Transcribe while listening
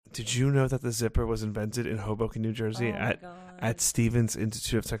Did you know that the zipper was invented in Hoboken, New Jersey at Stevens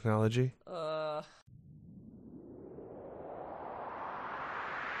Institute of Technology?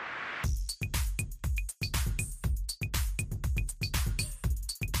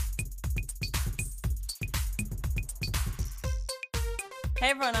 Hey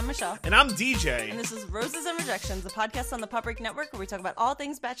everyone, I'm Michelle. And I'm DJ. And this is Roses and Rejections, a podcast on the Pop Break Network where we talk about all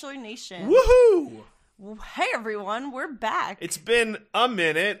things Bachelor Nation. Woohoo! Hey everyone, we're back. It's been a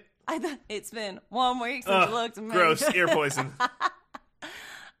minute. It's been 1 week since you looked at me. Gross, ear poison.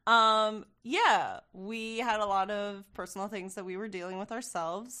 Yeah, we had a lot of personal things that we were dealing with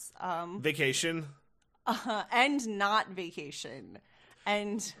ourselves. Vacation. And not vacation.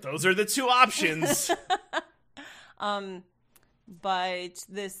 And those are the two options. But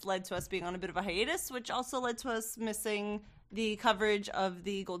this led to us being on a bit of a hiatus, which also led to us missing the coverage of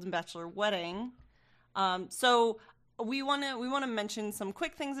the Golden Bachelor wedding. So we want to mention some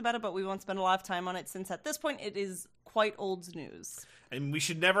quick things about it, but we won't spend a lot of time on it since at this point it is quite old news. And we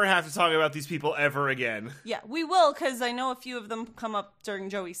should never have to talk about these people ever again. Yeah, we will, because I know a few of them come up during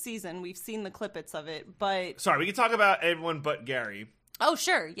Joey's season. We've seen the clippets of it, but... Sorry, we can talk about everyone but Gary. Oh,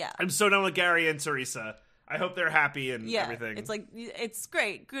 sure, yeah. I'm so done with Gary and Teresa. I hope they're happy and everything. It's like, it's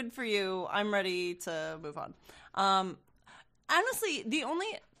great. Good for you. I'm ready to move on. Honestly, the only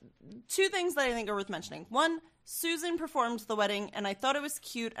two things that I think are worth mentioning. One, Susan performed the wedding, and I thought it was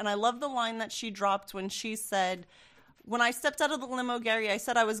cute, and I love the line that she dropped when she said, when I stepped out of the limo, Gary, I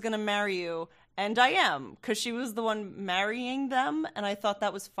said I was going to marry you, and I am, because she was the one marrying them, and I thought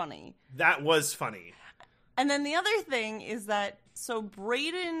that was funny. That was funny. And then the other thing is that, so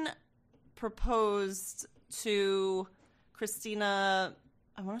Brayden proposed to Christina,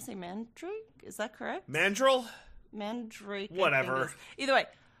 I want to say Mandrake, is that correct? Mandrill? Mandrake. Whatever. Either way.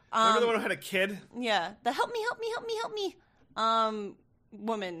 Remember the one who had a kid? Yeah. The help me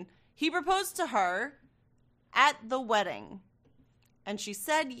woman. He proposed to her at the wedding. And she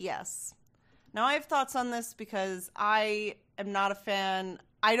said yes. Now I have thoughts on this because I am not a fan.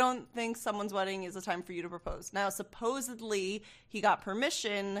 I don't think someone's wedding is a time for you to propose. Now supposedly he got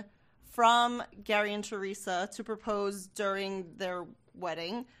permission from Gary and Teresa to propose during their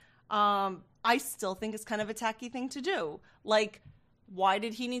wedding. I still think it's kind of a tacky thing to do. Like, why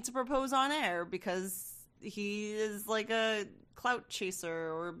did he need to propose on air? Because he is like a clout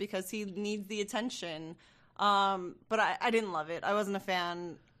chaser or because he needs the attention. But I didn't love it. I wasn't a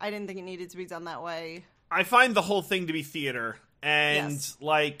fan. I didn't think it needed to be done that way. I find the whole thing to be theater. And, yes.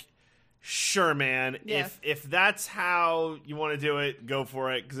 Like, sure, man. Yeah. If that's how you want to do it, go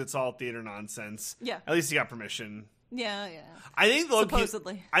for it, because it's all theater nonsense. Yeah. At least you got permission. Yeah. I think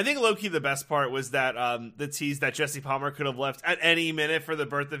supposedly. I think low-key the best part was that the tease that Jesse Palmer could have left at any minute for the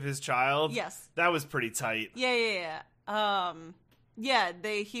birth of his child. Yes. That was pretty tight. Yeah.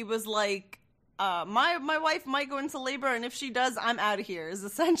 He was like, my wife might go into labor, and if she does, I'm out of here, is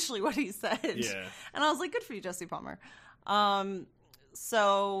essentially what he said. Yeah. And I was like, good for you, Jesse Palmer.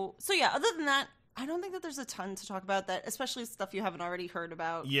 So yeah, other than that, I don't think that there's a ton to talk about that, especially stuff you haven't already heard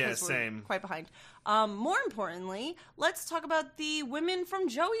about. Yeah, we're same. Quite behind. More importantly, let's talk about the women from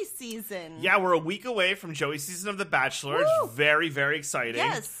Joey's season. Yeah, we're a week away from Joey's season of The Bachelor. Woo! It's very, very exciting.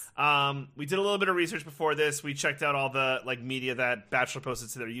 Yes. We did a little bit of research before this. We checked out all the media that Bachelor posted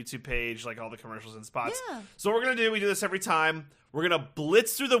to their YouTube page, all the commercials and spots. Yeah. So what we're gonna do, we do this every time. We're gonna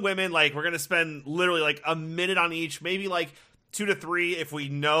blitz through the women. We're gonna spend literally a minute on each, maybe 2 to 3 if we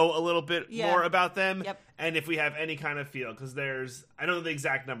know a little bit more about them. Yep. And if we have any kind of feel, because I don't know the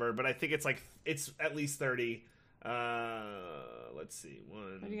exact number, but I think it's it's at least 30. Let's see.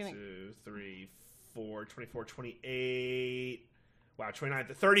 1, 2, 3, 4, 24, 28. Wow, 29,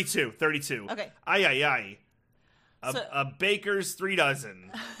 32. Okay. Aye. So, a baker's 3 dozen.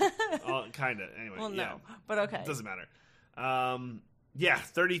 Kind of. Anyway, well, no, yeah. but okay. It doesn't matter. Yeah,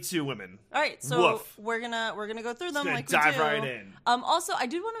 32 women. All right, so Woof. we're gonna go through them like we dive do. right in. Also, I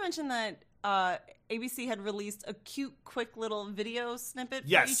did want to mention that ABC had released a cute, quick little video snippet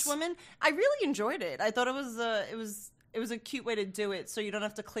for each woman. I really enjoyed it. I thought it was a cute way to do it, so you don't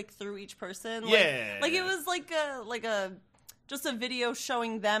have to click through each person. Yeah, it was like a just a video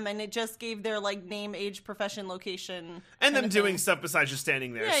showing them, and it just gave their name, age, profession, location, and them doing stuff besides just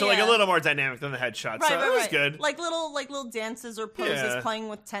standing there. Yeah, so yeah. a little more dynamic than the headshot. So it was good. Little dances or poses, playing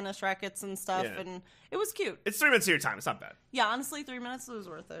with tennis rackets and stuff, and it was cute. It's 3 minutes of your time. It's not bad. Yeah, honestly, 3 minutes was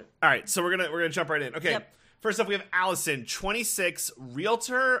worth it. All right, so we're gonna jump right in. Okay. Yep. First up, we have Allison, 26,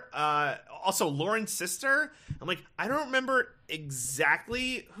 realtor, also Lauren's sister. I'm I don't remember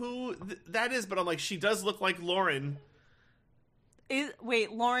exactly who that is, but I'm she does look like Lauren.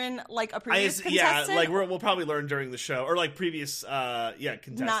 Wait, Lauren, like a previous contestant? Yeah, like we'll probably learn during the show, or like previous,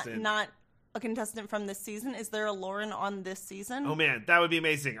 contestant. Not a contestant from this season. Is there a Lauren on this season? Oh man, that would be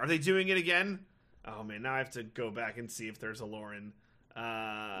amazing. Are they doing it again? Oh man, now I have to go back and see if there's a Lauren.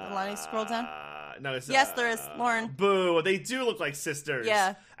 Lonnie, scroll down. No, it's yes, there is Lauren. Boo! They do look like sisters.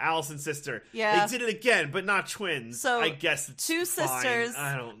 Yeah, Allison's sister. Yeah, they did it again, but not twins. So I guess it's two fine. sisters.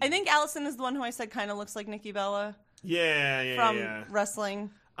 I think Allison is the one who I said kind of looks like Nikki Bella. Yeah, from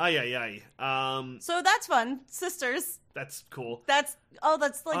wrestling. So that's fun, sisters. That's cool. That's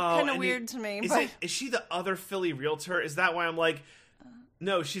like kind of weird to me. Is she the other Philly realtor? Is that why I'm like?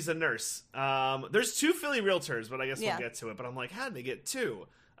 No, she's a nurse. There's 2 Philly realtors, but I guess we'll get to it. But I'm like, how did they get 2?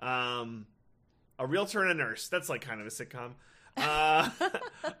 A realtor and a nurse. That's like kind of a sitcom.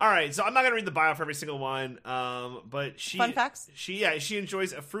 All right, so I'm not gonna read the bio for every single one. But fun facts. She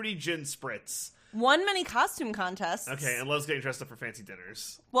enjoys a fruity gin spritz. Won many costume contests. Okay, and loves getting dressed up for fancy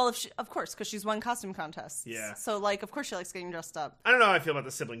dinners. Well, of course, because she's won costume contests. Yeah. So like, of course, she likes getting dressed up. I don't know how I feel about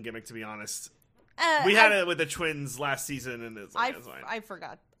the sibling gimmick, to be honest. We had it with the twins last season, and it's fine. I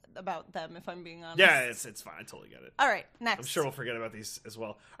forgot about them, if I'm being honest. Yeah, it's fine. I totally get it. All right, next. I'm sure we'll forget about these as well.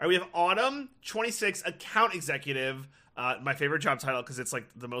 All right, we have Autumn, 26, account executive. My favorite job title because it's like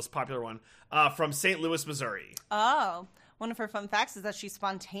the most popular one. From St. Louis, Missouri. Oh, one of her fun facts is that she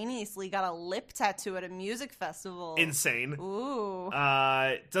spontaneously got a lip tattoo at a music festival. Insane. Ooh.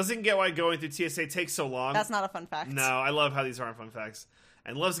 Doesn't get why going through TSA takes so long. That's not a fun fact. No, I love how these aren't fun facts.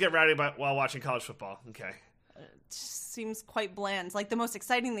 And loves to get rowdy while watching college football. Okay. Seems quite bland. Like the most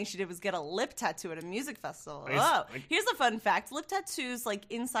exciting thing she did was get a lip tattoo at a music festival. Like, here's a fun fact: lip tattoos, like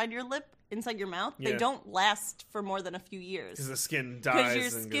inside your lip, inside your mouth, they don't last for more than a few years because the skin dies.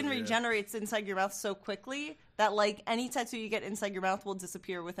 Because your skin regenerates inside your mouth so quickly that like any tattoo you get inside your mouth will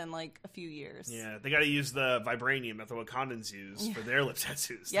disappear within like a few years. Yeah, they got to use the vibranium that the Wakandans use for their lip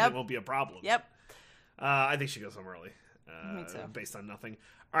tattoos. Yep. That won't be a problem. Yep. I think she goes home early. Me too. Based on nothing.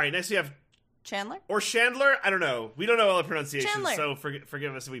 All right, next we have Chandler? Or Chandler? I don't know. We don't know all the pronunciations, Chandler. so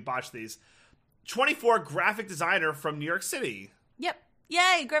forgive us if we botch these. 24, graphic designer from New York City. Yep.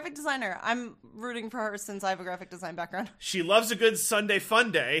 Yay, graphic designer. I'm rooting for her since I have a graphic design background. She loves a good Sunday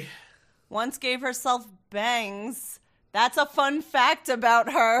fun day. Once gave herself bangs. That's a fun fact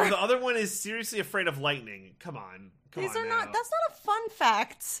about her. Well, the other one is seriously afraid of lightning. Come on. These are not. That's not a fun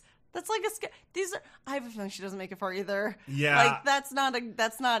fact. That's like these are. I have a feeling she doesn't make it far either. Yeah. Like that's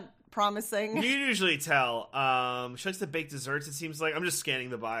not promising. You can usually tell. She likes to bake desserts, it seems like. I'm just scanning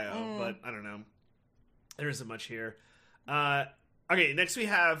the bio, but I don't know. There isn't much here. Okay, next we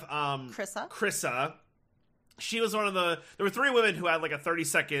have Krissa. She was one of there were 3 women who had like a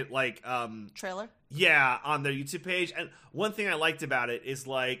 30-second like trailer. Yeah, on their YouTube page. And one thing I liked about it is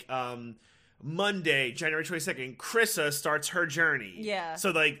like Monday, January 22nd, Krissa starts her journey. Yeah.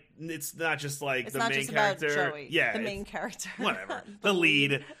 So like it's not just like it's the not main just character. About Joey, yeah. The main character. Whatever. the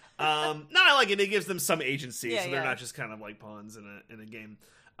lead. No, I like it. It gives them some agency, so they're not just kind of like pawns in a game.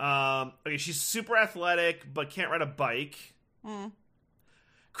 Okay, she's super athletic, but can't ride a bike.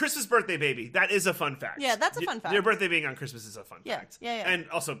 Christmas birthday baby. That is a fun fact. Yeah, that's a fun fact. Your birthday being on Christmas is a fun fact. Yeah. And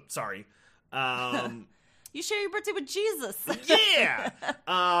also, sorry. You share your birthday with Jesus. Yeah.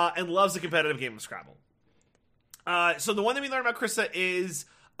 And loves a competitive game of Scrabble. So the one that we learned about Krissa is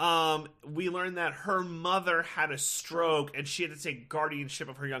we learned that her mother had a stroke and she had to take guardianship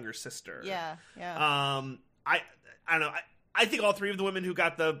of her younger sister. Yeah. I don't know. I think all 3 of the women who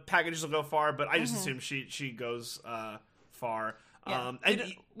got the packages will go far, but I just assume she goes far. Yeah.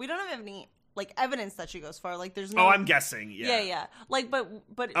 We don't have any like evidence that she goes far. Like there's no. Oh, I'm guessing. Yeah. Like, but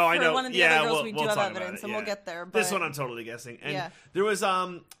for I know. one of the other girls, we do have evidence, it, and we'll get there. But this one, I'm totally guessing. And there was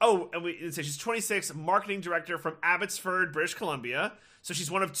and we didn't say she's 26, marketing director from Abbotsford, British Columbia. So she's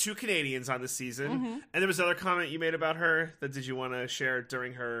one of 2 Canadians on this season. And there was another comment you made about her that did you want to share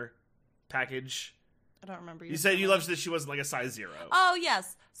during her package? I don't remember. You said you loved that she wasn't like a size 0. Oh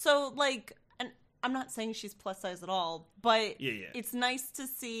yes. So like. I'm not saying she's plus size at all, but it's nice to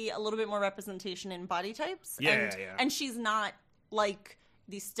see a little bit more representation in body types. And she's not like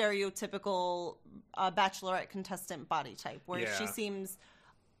the stereotypical bachelorette contestant body type, where she seems,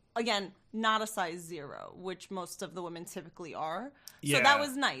 again, not a size 0, which most of the women typically are. So that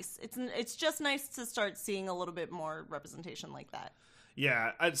was nice. It's just nice to start seeing a little bit more representation like that.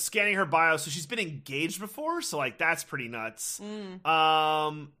 Yeah, scanning her bio, so she's been engaged before, so like that's pretty nuts.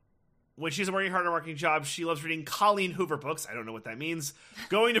 When she's working hard on a working job, she loves reading Colleen Hoover books. I don't know what that means.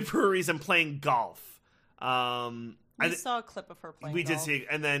 Going to breweries and playing golf. We saw a clip of her playing We did golf. see,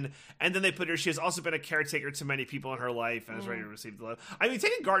 and then they put her. She has also been a caretaker to many people in her life, and is ready to receive the love. I mean,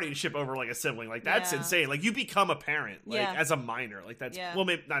 taking guardianship over like a sibling, like that's insane. Like you become a parent, like as a minor, like that's well,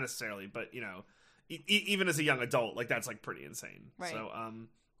 maybe not necessarily, but you know, even as a young adult, like that's like pretty insane. Right. So,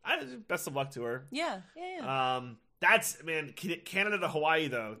 best of luck to her. Yeah. That's Canada to Hawaii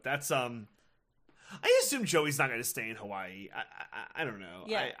though. That's I assume Joey's not going to stay in Hawaii. I don't know.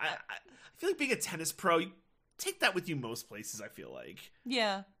 Yeah. I feel like being a tennis pro, you take that with you most places, I feel like.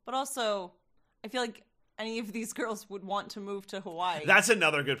 Yeah, but also, I feel like any of these girls would want to move to Hawaii. That's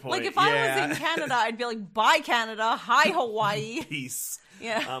another good point. Like, if I was in Canada, I'd be like, bye, Canada. Hi, Hawaii. Peace.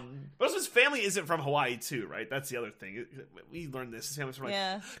 Yeah. But also his family isn't from Hawaii, too, right? That's the other thing. We learned this. His family's from,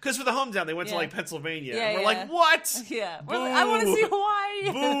 like... Because for the hometown, they went to, like, Pennsylvania. And we're like, what? Yeah. I want to see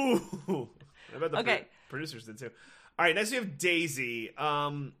Hawaii. Boo! I bet the producers did, too. All right, next we have Daisy.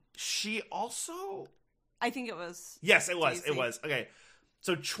 She also... I think it was. Yes, it was. Daisy. It was. Okay.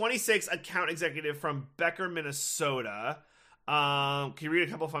 So 26 account executive from Becker, Minnesota. Can you read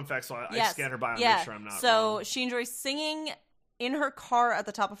a couple of fun facts while I scan her bio and make sure I'm not wrong? She enjoys singing in her car at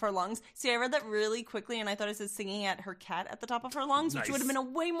the top of her lungs. See, I read that really quickly, and I thought it said singing at her cat at the top of her lungs, which would have been a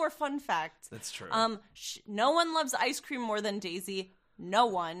way more fun fact. That's true. No one loves ice cream more than Daisy. No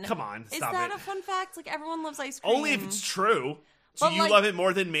one. Come on, stop it. Is that a fun fact? Like, everyone loves ice cream. Only if it's true. Do you love it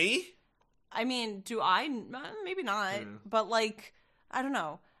more than me? I mean, do I? Maybe not. But, like, I don't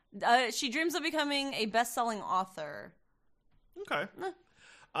know. She dreams of becoming a best-selling author. Okay.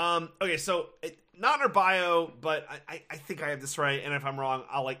 Okay, so not in her bio, but I think I have this right, and if I'm wrong,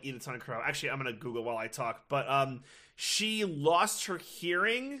 I'll like eat a ton of crow. Actually, I'm gonna Google while I talk. But she lost her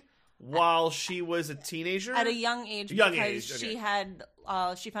hearing while she was a teenager at a young age. She had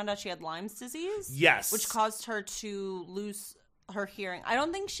she found out she had Lyme's disease. Yes, which caused her to lose her hearing. I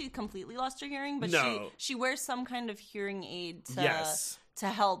don't think she completely lost her hearing, but she wears some kind of hearing aid to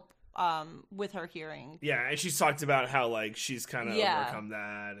help with her hearing. Yeah, and she's talked about how like she's kind of overcome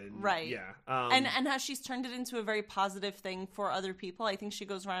that, and and how she's turned it into a very positive thing for other people. I think she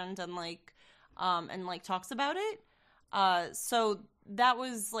goes around and talks about it. So that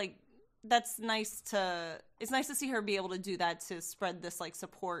was like it's nice to see her be able to do that, to spread this like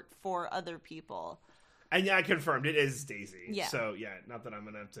support for other people. And I confirmed it is Daisy. Yeah. So not that I'm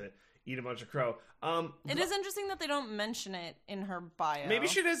gonna have to eat a bunch of crow. It is interesting that they don't mention it in her bio. Maybe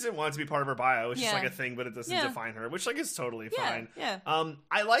she doesn't want it to be part of her bio. It's just like a thing, but it doesn't define her, which like is totally fine. Yeah.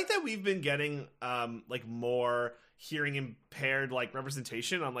 I like that we've been getting like more hearing impaired like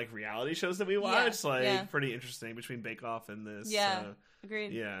representation on like reality shows that we watch. Pretty interesting between Bake Off and this. Yeah.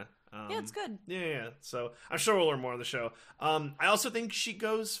 Agreed. Yeah. It's good. Yeah. So I'm sure we'll learn more on the show. I also think she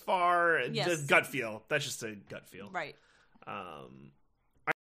goes far. Just gut feel. That's just a gut feel. Right.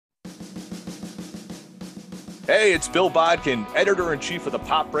 Hey, it's Bill Bodkin, editor-in-chief of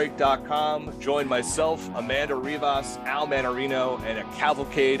thepopbreak.com. Join myself, Amanda Rivas, Al Manarino, and a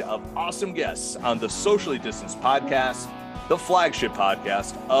cavalcade of awesome guests on the Socially Distanced Podcast, the flagship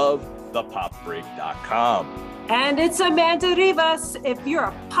podcast of thepopbreak.com. And it's Amanda Rivas. If you're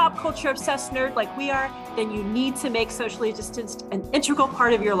a pop culture obsessed nerd like we are, then you need to make Socially Distanced an integral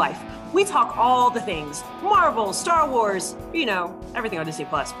part of your life. We talk all the things, Marvel, Star Wars, everything on Disney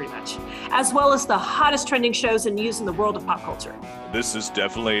Plus pretty much, as well as the hottest trending shows and news in the world of pop culture. This is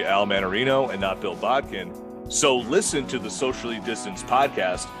definitely Al Manarino and not Bill Bodkin. So listen to the Socially Distanced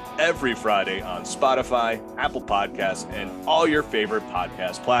Podcast every Friday on Spotify, Apple Podcasts, and all your favorite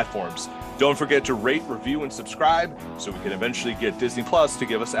podcast platforms. Don't forget to rate, review, and subscribe so we can eventually get Disney Plus to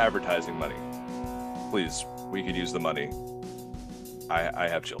give us advertising money. Please, we could use the money. I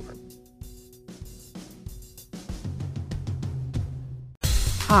have children.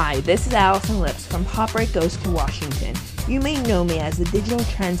 Hi, this is Allison Lips from Pop Break Goes to Washington. You may know me as the digital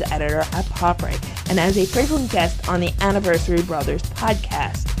trends editor at Pop Break and as a frequent guest on the Anniversary Brothers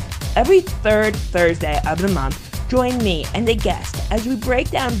podcast. Every third Thursday of the month, join me and a guest as we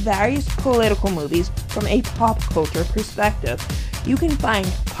break down various political movies from a pop culture perspective. You can find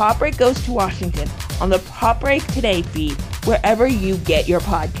Pop Break Goes to Washington on the Pop Break Today feed, wherever you get your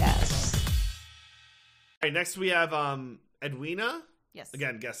podcasts. All right, next we have Edwina. Yes.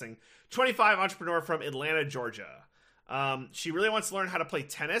 Again, guessing. 25, entrepreneur from Atlanta, Georgia. She really wants to learn how to play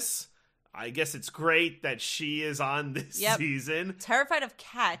tennis. I guess it's great that she is on this season. Terrified of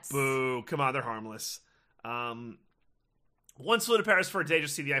cats. Boo. Come on, they're harmless. Once flew to Paris for a day to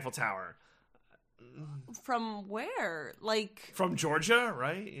see the Eiffel Tower. From where? From Georgia,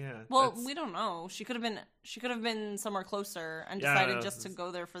 right? Yeah. Well, we don't know. She could have been somewhere closer and decided just to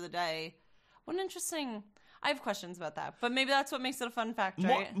go there for the day. What an interesting... I have questions about that, but maybe that's what makes it a fun fact,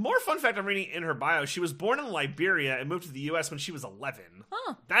 right? More fun fact I'm reading in her bio. She was born in Liberia and moved to the U.S. when she was 11.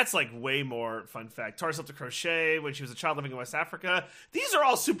 Huh. That's like way more fun fact. Taught herself to crochet when she was a child living in West Africa. These are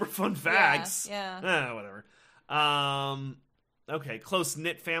all super fun facts. Yeah. Whatever. Okay,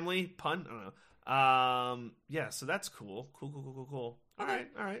 close-knit family. Pun? I don't know. Yeah, so that's cool. Cool. Okay.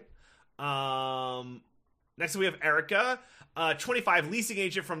 All right. Next we have Erica, 25, leasing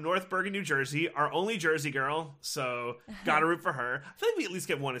agent from North Bergen, New Jersey, our only Jersey girl, so gotta root for her. I feel like we at least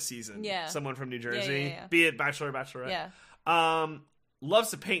get one a season. Yeah. Someone from New Jersey, Yeah. be it Bachelor or Bachelorette. Yeah. Loves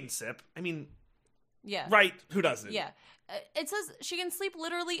to paint and sip. I mean, yeah. Right, who doesn't? Yeah. It says she can sleep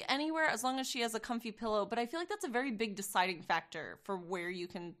literally anywhere as long as she has a comfy pillow, but I feel like that's a very big deciding factor for where you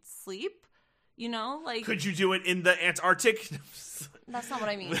can sleep. You know, like, could you do it in the Antarctic? That's not what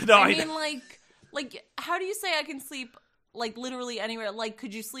I mean. No, I mean like how do you say I can sleep like literally anywhere? Like,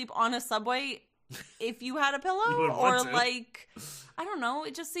 could you sleep on a subway if you had a pillow? Or like, I don't know.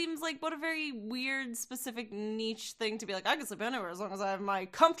 It just seems like what a very weird, specific niche thing to be like, I can sleep anywhere as long as I have my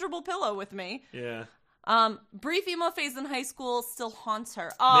comfortable pillow with me. Yeah. Brief emo phase in high school still haunts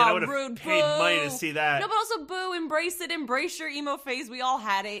her. Oh, man, I would rude. have paid money to see that. No, but also boo, embrace it, embrace your emo phase. We all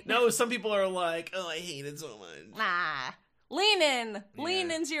had it. No, some people are like, oh, I hate it so much. Nah. Lean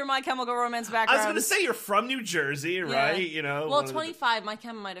into your My Chemical Romance background. I was going to say you're from New Jersey, right? Yeah. You know. Well, 25, My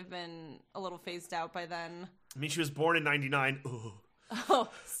Chem might have been a little phased out by then. I mean, she was born in 99. Ugh. Oh,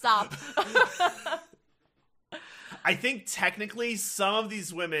 stop. I think technically some of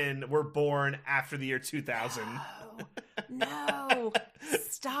these women were born after the year 2000. No.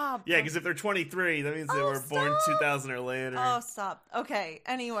 Stop. Yeah, because if they're 23, that means they were born 2000 or later. Oh, stop. Okay,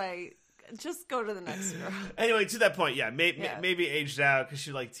 anyway, just go to the next girl. Anyway, to that point, maybe aged out because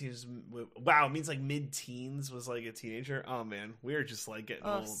she like teens. Wow, it means like mid-teens was like a teenager. Oh man, we're just like getting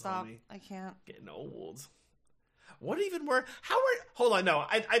old. Stop. Homie. I can't. Getting old. What even were? Hold on, no,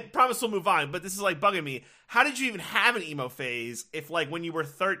 I promise we'll move on, but this is like bugging me. How did you even have an emo phase if like when you were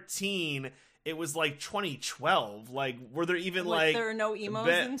 13, it was like 2012? Like, were there even like there are no emos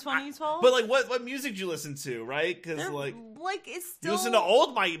in 2012? But like, what music did you listen to, right? Because like it's still you listen to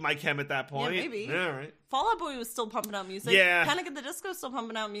old My Chem at that point. Yeah, maybe. Yeah, right. Fall Out Boy was still pumping out music. Yeah. Panic at the Disco was still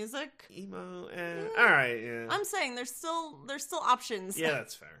pumping out music. Emo, all right, yeah. I'm saying there's still options. Yeah,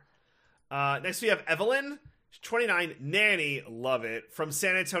 that's fair. Next we have Evelyn, 29, nanny, love it, from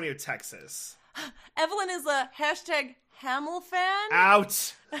San Antonio, Texas. Evelyn is a #Hamill fan.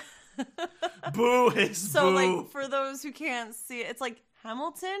 Out. Boo is so boo. Like, for those who can't see it, it's like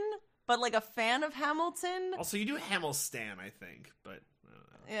Hamilton, but like a fan of Hamilton. Also, you do Hamill stan, I think, but I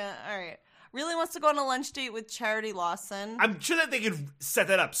don't know. Yeah, all right. Really wants to go on a lunch date with Charity Lawson. I'm sure that they could set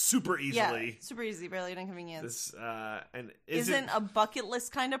that up super easily. Yeah, super easy, barely an inconvenience. And isn't a bucket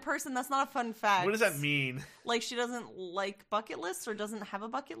list kind of person. That's not a fun fact. What does that mean? Like, she doesn't like bucket lists or doesn't have a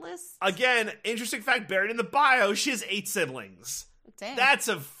bucket list? Again, interesting fact buried in the bio, she has 8 siblings. Dang. That's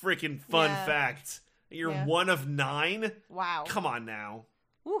a freaking fun fact. You're one of 9? Wow. Come on now.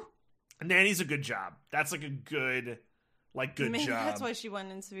 Woo. Nanny's a good job. That's like a good job. That's why she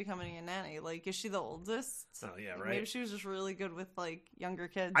went into becoming a nanny. Like, is she the oldest? Oh, yeah, right. Maybe she was just really good with, like, younger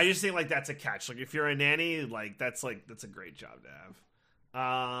kids. I just think, like, that's a catch. Like, if you're a nanny, like, that's a great job to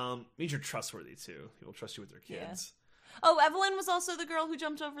have. Means you're trustworthy, too. People trust you with their kids. Yeah. Oh, Evelyn was also the girl who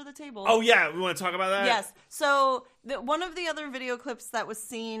jumped over the table. Oh, yeah. We want to talk about that? Yes. So, one of the other video clips that was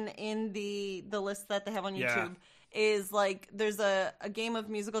seen in the list that they have on YouTube is, like, there's a game of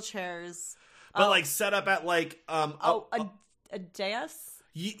musical chairs. But, like, set up at, like... a dais?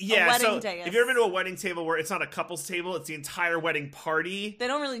 Yeah, a wedding so dais. if you've ever been to a wedding table where it's not a couple's table, it's the entire wedding party. They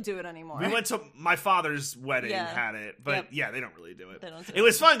don't really do it anymore. We went to my father's wedding, had it. But, yeah, they don't really do it. It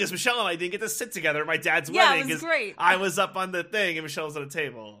was fun because Michelle and I didn't get to sit together at my dad's wedding. Yeah, it was great. I was up on the thing and Michelle was at a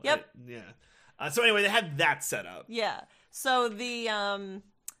table. Yep. So anyway, they had that set up. Yeah. So they had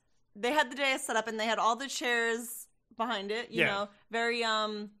the dais set up and they had all the chairs behind it, you know, very,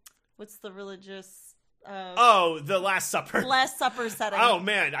 what's the religious... the Last Supper. Last Supper setting. Oh,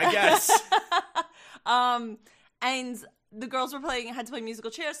 man, I guess. And the girls had to play musical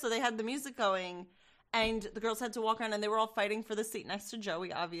chairs, so they had the music going, and the girls had to walk around, and they were all fighting for the seat next to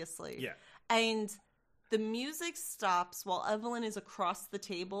Joey, obviously. Yeah. And the music stops while Evelyn is across the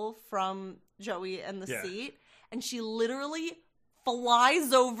table from Joey and the seat, and she literally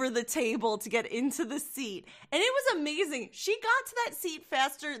flies over the table to get into the seat. And it was amazing. She got to that seat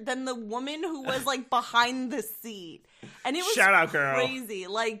faster than the woman who was like behind the seat. And it was Shout out, girl. crazy.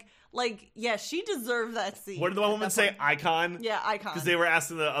 Like Like, yeah, she deserved that seat. What did the one woman say? Icon? Yeah, icon. Because they were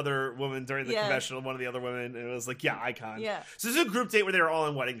asking the other woman during the confessional, one of the other women, and it was like, yeah, icon. Yeah. So this is a group date where they were all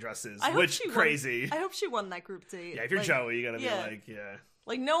in wedding dresses, which crazy. I hope she won that group date. Yeah, if you're Joey, you gotta be like, yeah.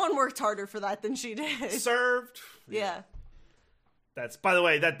 Like, no one worked harder for that than she did. Served. Yeah. That's, by the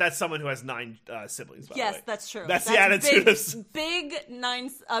way, that's someone who has 9 siblings, by the way. Yes, that's true. That's the attitude of... Big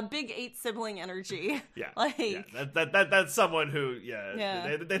 8 sibling energy. Yeah. Like... Yeah. That's someone who,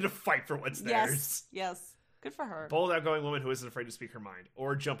 they had to fight for what's theirs. Yes. Good for her. Bold, outgoing woman who isn't afraid to speak her mind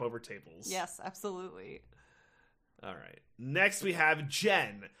or jump over tables. Yes, absolutely. All right. Next, we have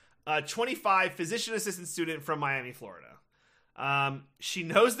Jen, a 25 physician assistant student from Miami, Florida. She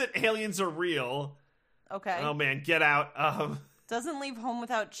knows that aliens are real. Okay. Oh, man. Get out. Doesn't leave home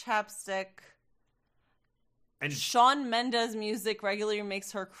without chapstick. And Shawn Mendes music regularly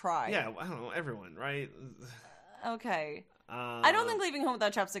makes her cry. Yeah, I don't know. Everyone, right? Okay. I don't think leaving home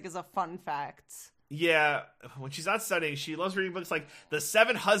without chapstick is a fun fact. Yeah. When she's not studying, she loves reading books like The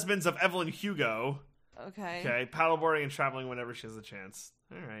 7 Husbands of Evelyn Hugo. Okay. Paddleboarding and traveling whenever she has a chance.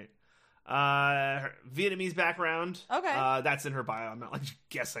 All right. Her Vietnamese background. Okay. That's in her bio. I'm not like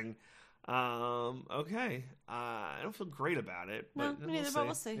guessing. Okay. I don't feel great about it. But no, me neither, but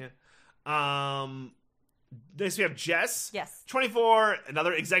we'll see. Yeah. Next we have Jess. Yes. 24,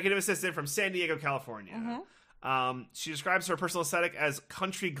 another executive assistant from San Diego, California. Mm-hmm. She describes her personal aesthetic as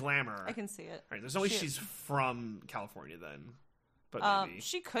country glamour. I can see it. Right, there's no way she's from California then. But maybe.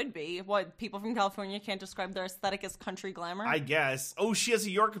 She could be. What, people from California can't describe their aesthetic as country glamour? I guess. Oh, she has a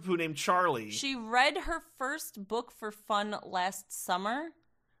Yorkapoo named Charlie. She read her first book for fun last summer.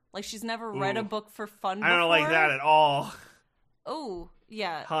 Like, she's never read a book for fun before. I don't like that at all. Oh,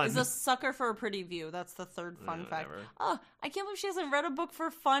 yeah. Is a sucker for a pretty view. That's the third fun fact. Never. Oh, I can't believe she hasn't read a book for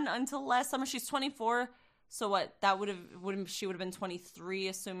fun until last summer. She's 24. So what? That she would have been 23,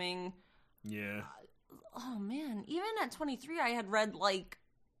 assuming. Yeah. Oh man, even at 23, I had read like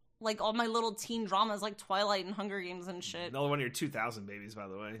all my little teen dramas, like Twilight and Hunger Games and shit. Another one of your 2000 babies, by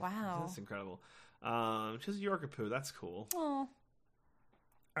the way. Wow, that's incredible. She's a Yorkapoo. That's cool. Oh.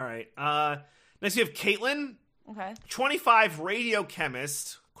 All right. Next we have Caitlin. Okay. 25 radio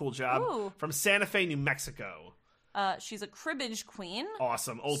chemist. Cool job. Ooh. From Santa Fe, New Mexico. She's a cribbage queen.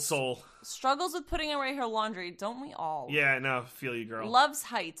 Awesome. Old soul. Struggles with putting away her laundry. Don't we all? Yeah, no. Feel you, girl. Loves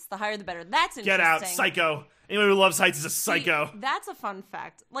heights. The higher the better. That's interesting. Get out. Psycho. Anyone who loves heights is a psycho. See, that's a fun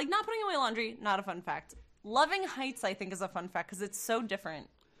fact. Like, not putting away laundry, not a fun fact. Loving heights, I think, is a fun fact because it's so different.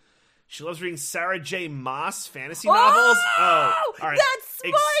 She loves reading Sarah J. Maas fantasy novels. Oh, all right. That's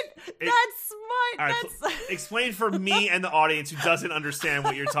smart. That's smart. All right. That's... Explain for me and the audience who doesn't understand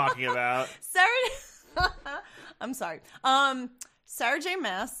what you're talking about. I'm sorry. Sarah J.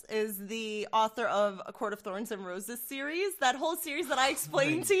 Maas is the author of A Court of Thorns and Roses series. That whole series that I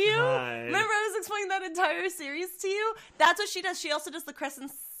explained to you. God. Remember I was explaining that entire series to you? That's what she does. She also does the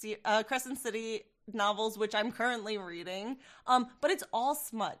Crescent City novels, which I'm currently reading. But it's all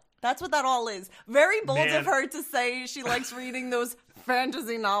smut. That's what that all is. Very bold of her to say she likes reading those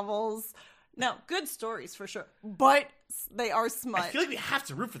fantasy novels. Now, good stories for sure, but they are smut. I feel like we have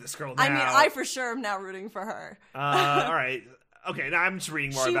to root for this girl now. I mean, I for sure am now rooting for her. All right. Okay, now I'm just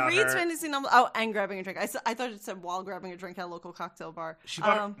reading more about her. She reads fantasy novels. Oh, and grabbing a drink. I thought it said while grabbing a drink at a local cocktail bar. She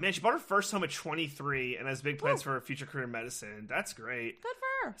bought her first home at 23 and has big plans for a future career in medicine. That's great. Good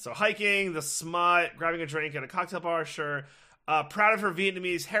for her. So hiking, the smut, grabbing a drink at a cocktail bar, sure. Proud of her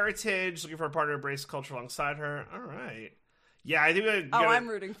Vietnamese heritage, looking for a partner to embrace culture alongside her. All right. Yeah, I think I'm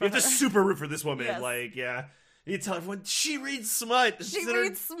rooting for her. You have to super root for this woman. Yes. Like, yeah. You tell everyone, she reads smut. She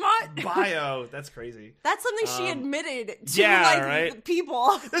reads smut. Bio. That's crazy. That's something she admitted to,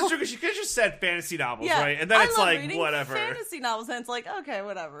 people. That's true, because she could have just said fantasy novels, yeah. right? And then it's like, reading whatever. Fantasy novels, and it's like, okay,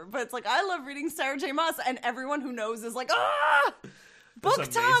 whatever. But it's like, I love reading Sarah J. Maas, and everyone who knows is like, ah! Book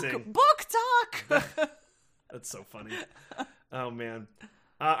talk! That's so funny. Oh, man.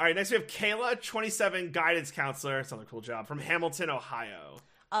 All right, next we have Kayla, 27, guidance counselor. That's another cool job. From Hamilton, Ohio.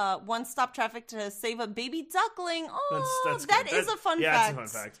 One stop traffic to save a baby duckling. Oh, that is a fun fact. Yeah, that's a fun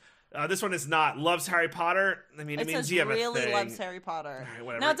fact. This one is not. Loves Harry Potter. I mean, it means you have a thing. Really loves Harry Potter. All right,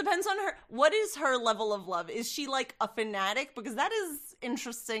 whatever. Now, it depends on her. What is her level of love? Is she like a fanatic? Because that is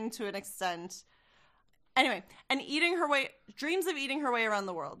interesting to an extent. Anyway, and dreams of eating her way around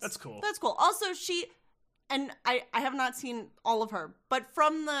the world. That's cool. That's cool. Also, and I have not seen all of her, but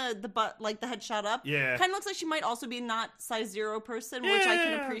from the butt, like the head shot up, yeah, kind of looks like she might also be not size 0 person, which I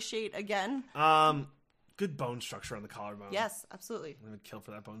can appreciate again. Good bone structure on the collarbone. Yes, absolutely. I'm gonna kill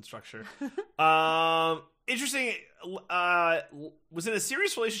for that bone structure. Interesting. Was in a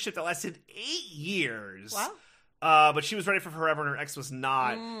serious relationship that lasted 8 years. Wow. But she was ready for forever, and her ex was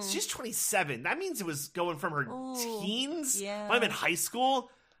not. She's 27. That means it was going from her teens. Yeah. Might have been high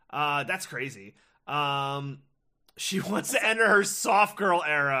school. That's crazy. She wants to enter her soft girl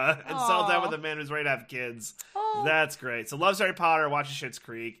era and settle down with a man who's ready to have kids. Oh. That's great. So loves Harry Potter, watches Schitt's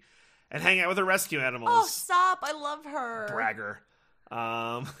Creek, and hang out with her rescue animals. Oh, stop. I love her. Bragger.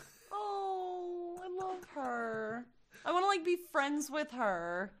 Oh, I love her. I want to, like, be friends with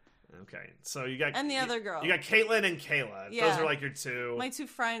her. Okay, so you got... And the other girl. You got Caitlin and Kayla. Yeah. Those are, like, your two. My two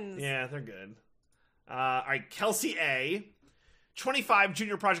friends. Yeah, they're good. All right, Kelsey A., 25,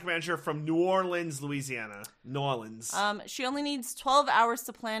 junior project manager from New Orleans, Louisiana. New Orleans. She only needs 12 hours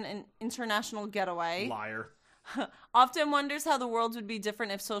to plan an international getaway. Liar. Often wonders how the world would be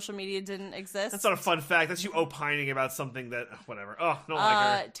different if social media didn't exist. That's not a fun fact. That's you opining about something that... Whatever. Oh, don't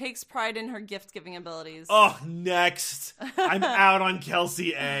like her. Takes pride in her gift-giving abilities. Oh, next. I'm out on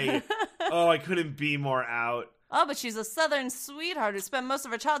Kelsey A. Oh, I couldn't be more out. Oh, but she's a southern sweetheart who spent most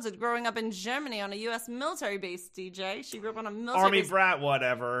of her childhood growing up in Germany on a U.S. military base, DJ. She grew up on a military Army base. brat,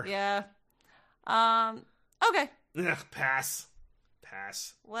 whatever. Yeah. Okay. Ugh, pass.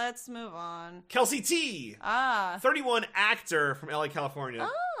 Let's move on. Kelsey T. 31, actor from LA, California.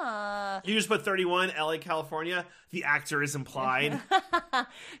 You just put 31, LA, California. The actor is implied.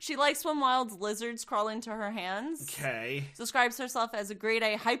 She likes when wild lizards crawl into her hands. Okay. Describes herself as a grade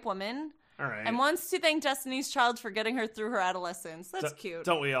A hype woman. All right. And wants to thank Destiny's Child for getting her through her adolescence. That's cute.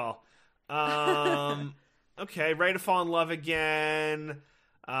 Don't we all? Okay, ready to fall in love again.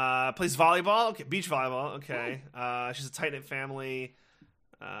 Plays volleyball. Okay, beach volleyball. Okay. She's a tight-knit family.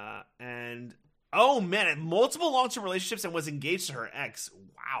 And oh man, multiple long-term relationships and was engaged to her ex.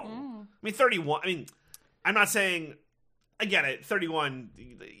 Wow. I mean, 31. I mean, I'm not saying. I get it. 31.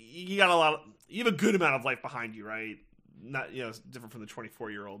 You got a lot. You have a good amount of life behind you, right? Not different from the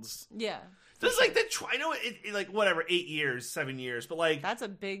 24-year-olds. Yeah. There's like that. I know it like whatever 8 years, 7 years, but like that's a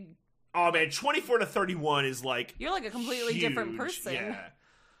big. Oh man, 24 to 31 is like you're like a completely huge. Different person. Yeah.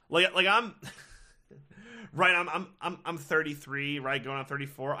 Like I'm. Right, I'm 33, right, going on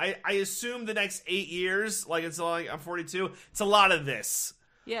 34. I assume the next 8 years, like until I'm 42, it's a lot of this.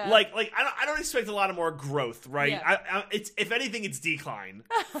 Yeah. Like I don't expect a lot of more growth, right? Yeah. It's if anything, it's decline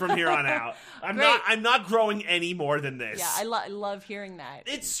from here on out. I'm not growing any more than this. Yeah, I love hearing that.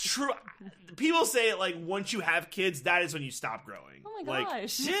 It's true. People say it like once you have kids, that is when you stop growing. Oh my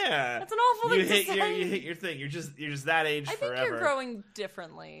gosh. Yeah, that's an awful thing to say. You hit your thing. You're just that age forever. I think you're growing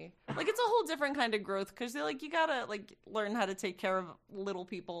differently. Like it's a whole different kind of growth because you gotta like learn how to take care of little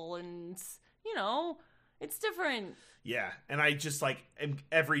people, and it's different. Yeah, and I just like am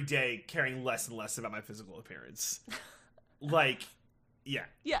every day caring less and less about my physical appearance. Like, yeah.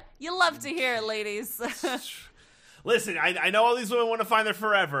 Yeah, you love to hear it, ladies. Listen, I know all these women want to find their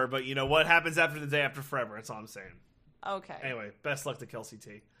forever, but you know what happens after the day after forever? That's all I'm saying. Okay. Anyway, best luck to Kelsey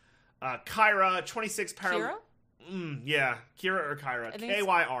T. Kyra, 26 Kira? Yeah, Kira or Kyra. Kyra.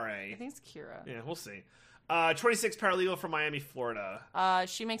 I think it's Kira. Yeah, we'll see. 26 paralegal from Miami, Florida.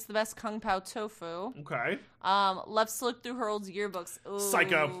 She makes the best Kung Pao tofu. Okay. Loves to look through her old yearbooks. Ooh.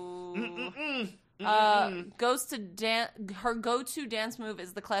 Psycho. Goes to her go-to dance move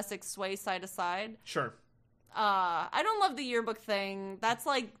is the classic sway side to side. Sure. I don't love the yearbook thing. That's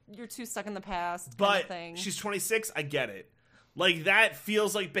like you're too stuck in the past. But kind of thing. She's 26. I get it. Like that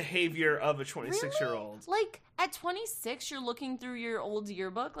feels like behavior of a 26-year-old. Really? Like at 26, you're looking through your old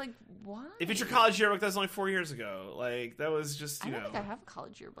yearbook. Like what? If it's your college yearbook, that was only 4 years ago. Like that was just I don't think I have a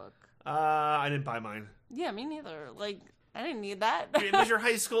college yearbook. I didn't buy mine. Yeah, me neither. Like I didn't need that. It was your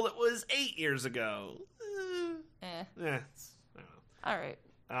high school. It was 8 years ago. Yeah. I don't know. All right.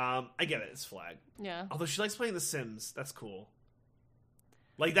 I get it. It's flag. Yeah. Although she likes playing The Sims. That's cool.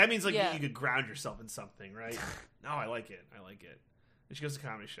 Like, that means, like, you could ground yourself in something, right? No, I like it. And she goes to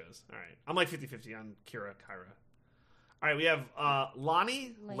comedy shows. All right. I'm like 50-50 on Kyra. All right, we have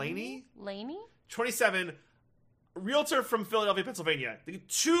Laney? 27, realtor from Philadelphia, Pennsylvania. The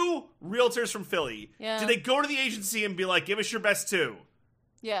 2 realtors from Philly. Yeah. Did they go to the agency and be like, give us your best 2?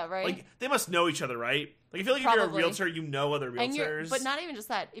 Yeah, right? Like, they must know each other, right? Like, I feel like Probably. if you're a realtor, you know other realtors. But not even just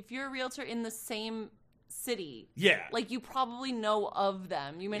that. If you're a realtor in the same city, yeah, like, you probably know of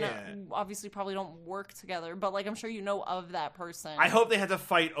them. You may not, obviously, probably don't work together, but, like, I'm sure you know of that person. I hope they had to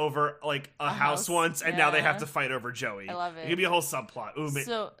fight over, like, a house once, and now they have to fight over Joey. I love it. It could be a whole subplot. Ooh,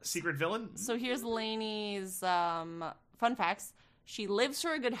 so, secret villain? So here's Lainey's fun facts. She lives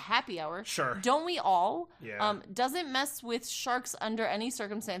for a good happy hour. Sure. Don't we all? Yeah. Doesn't mess with sharks under any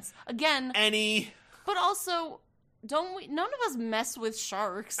circumstance. Again. Any. But also, None of us mess with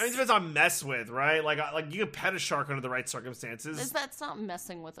sharks. I mean, it depends on mess with, right? Like you can pet a shark under the right circumstances. That's not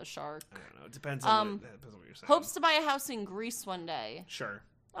messing with a shark. I don't know. It depends on what you're saying. Hopes to buy a house in Greece one day. Sure.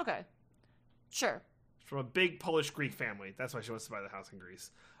 Okay. Sure. From a big Polish-Greek family. That's why she wants to buy the house in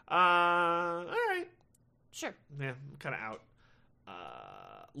Greece. All right. Sure. Yeah, I'm kind of out.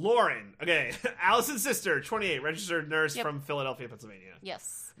 Lauren. Okay. Allison's sister, 28, registered nurse from Philadelphia, Pennsylvania.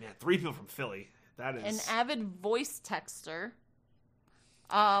 Yes. Man, 3 people from Philly. That is... An avid voice texter.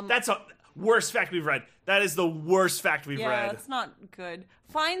 That's a worst fact we've read. That is the worst fact we've read. Yeah, it's not good.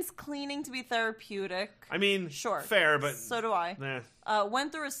 Finds cleaning to be therapeutic. I mean, sure. Fair, but... So do I. Nah.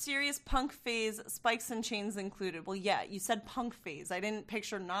 Went through a serious punk phase, spikes and chains included. Well, yeah, you said punk phase. I didn't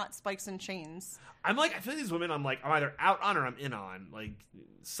picture not spikes and chains. I'm like, I feel like these women, I'm either out on or I'm in on. Like,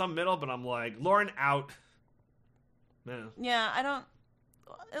 some middle, but I'm like, Lauren out. Yeah, I don't...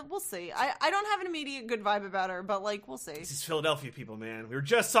 We'll see. I don't have an immediate good vibe about her, but, like, we'll see. These Philadelphia people, man. We were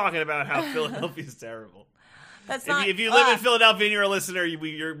just talking about how Philadelphia's terrible. That's not... If you live in Philadelphia and you're a listener,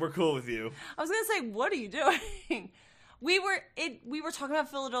 we're cool with you. I was going to say, what are you doing? We were talking about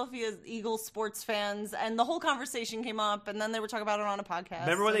Philadelphia's Eagles sports fans, and the whole conversation came up, and then they were talking about it on a podcast.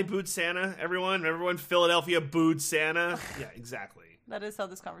 Remember when they booed Santa, everyone? Remember when Philadelphia booed Santa? Yeah, exactly. That is how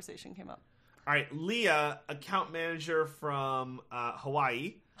this conversation came up. All right, Leah, account manager from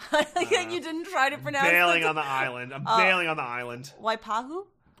Hawaii. I think you didn't try to pronounce it. Bailing on the island. I'm bailing on the island. Waipahu?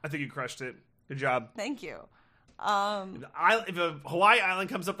 I think you crushed it. Good job. Thank you. If a Hawaii island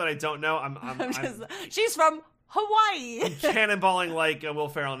comes up that I don't know, she's from Hawaii. I'm cannonballing like Will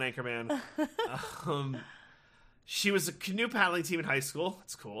Ferrell and Anchorman. She was a canoe paddling team in high school.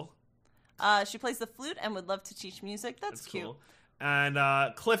 That's cool. She plays the flute and would love to teach music. That's cute. Cool.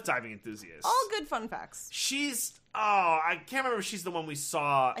 And cliff diving enthusiast. All good fun facts. I can't remember if she's the one we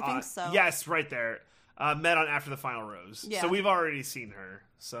saw. I think so. Yes, right there. Met on After the Final Rose. Yeah. So we've already seen her.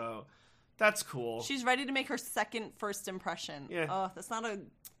 So that's cool. She's ready to make her second first impression. Yeah. Oh, that's not a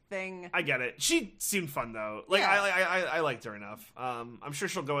thing. I get it. She seemed fun though. Like I liked her enough. I'm sure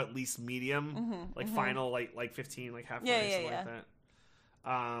she'll go at least medium, final, like 15, like halfway, something like that.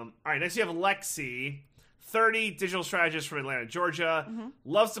 All right, next you have Lexi, 30, digital strategist from Atlanta, Georgia.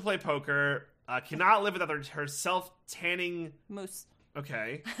 Loves to play poker. Cannot live without her self-tanning moose.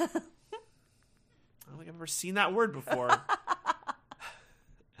 Okay. I don't think I've ever seen that word before.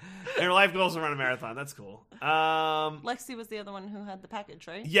 And her life goals to run a marathon. That's cool. Lexi was the other one who had the package,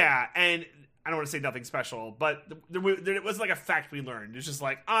 right? Yeah, and I don't want to say nothing special, but there was like a fact we learned. It's just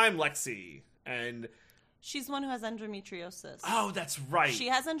like, I'm Lexi, and... She's the one who has endometriosis. Oh, that's right. She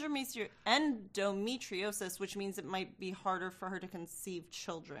has endometriosis, which means it might be harder for her to conceive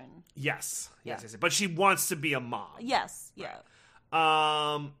children. Yes. But she wants to be a mom. Yes, yeah.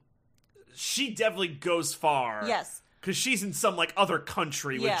 She definitely goes far. Yes. Because she's in some, like, other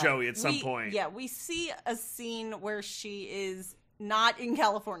country with Joey at some point. Yeah, we see a scene where she is not in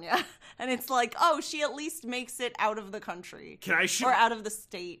California. And it's like, oh, she at least makes it out of the country. Can I shoot? Or out of the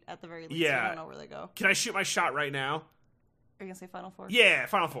state, at the very least. Yeah. I don't know where they go. Can I shoot my shot right now? Are you going to say Final Four? Yeah,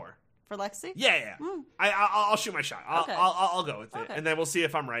 Final Four. For Lexi? Yeah. I'll shoot my shot. I'll go with it. Okay. And then we'll see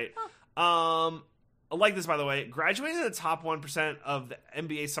if I'm right. I like this, by the way. Graduated in the top 1% of the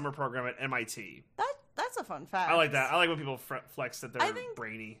MBA summer program at MIT. That's a fun fact. I like that. I like when people flex that they're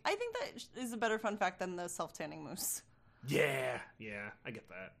brainy. I think that is a better fun fact than the self-tanning moose. Yeah, I get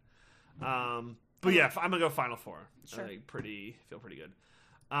that. But yeah, I'm gonna go Final Four. Sure. Feel pretty good.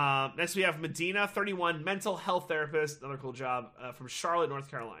 Next we have Medina, 31, mental health therapist. Another cool job from Charlotte,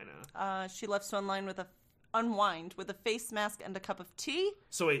 North Carolina. She loves to unwind with a face mask and a cup of tea.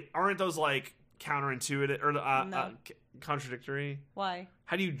 So wait, aren't those like counterintuitive or No. Contradictory? Why?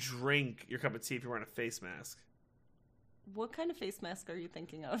 How do you drink your cup of tea if you're wearing a face mask? What kind of face mask are you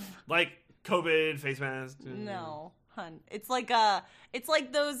thinking of? Like COVID face mask? No, hun. It's like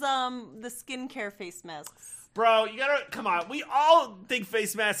those the skincare face masks. Bro, you gotta come on. We all think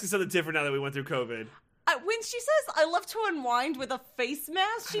face masks is something different now that we went through COVID. When she says I love to unwind with a face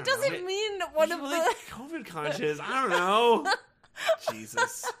mask, she doesn't mean one of the COVID conscious. I don't know.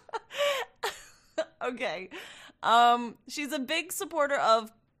 Jesus. Okay. She's a big supporter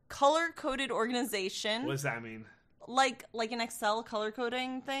of color-coded organization. What does that mean? Like in Excel,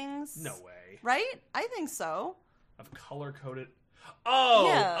 color-coding things? No way. Right? I think so. Of color-coded... Oh!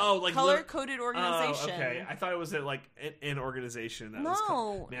 Yeah. Oh, like... color-coded organization. Oh, okay. I thought it was like an organization. That no.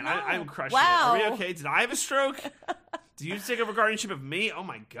 Was man, no. I'm crushing wow. it. Are we okay? Did I have a stroke? Do you take over guardianship of me? Oh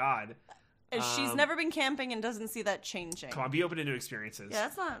my God. She's never been camping and doesn't see that changing. Come on, be open to new experiences. Yeah,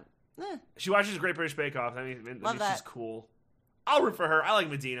 that's not... She watches Great British Bake Off. That means that. she's cool. I'll root for her. I like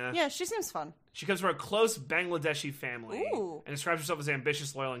Medina. Yeah, she seems fun. She comes from a close Bangladeshi family. Ooh. And describes herself as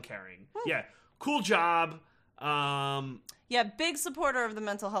ambitious, loyal, and caring. Yeah, cool job. Yeah, big supporter of the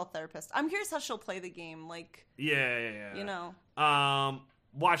mental health therapist. I'm curious how she'll play the game. Like, yeah. you know.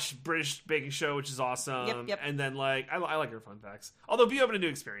 Watch British Baking Show, which is awesome. Yep. And then, like, I like her fun facts. Although, be open to new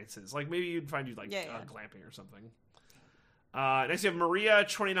experiences. Like, maybe you'd find glamping or something. Next, you have Maria,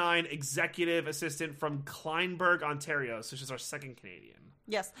 29, executive assistant from Kleinburg, Ontario. So she's our second Canadian.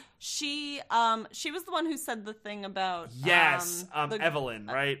 Yes, she was the one who said the thing about Evelyn,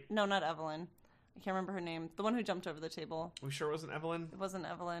 right? No, not Evelyn. I can't remember her name. The one who jumped over the table. We sure it wasn't Evelyn? It wasn't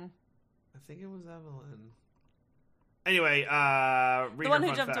Evelyn. I think it was Evelyn. Anyway, read the one her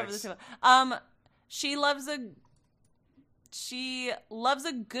who fun jumped facts. over the table. She loves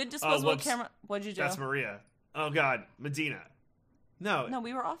a good disposable camera. What'd you do? That's Maria. Oh God, Medina. No,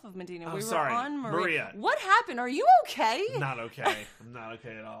 we were off of Medina. Oh, we were sorry. on Maria. What happened? Are you okay? Not okay. I'm not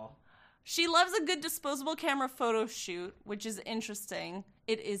okay at all. She loves a good disposable camera photo shoot, which is interesting.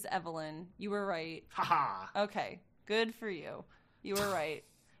 It is Evelyn. You were right. Haha. Okay, good for you. You were right.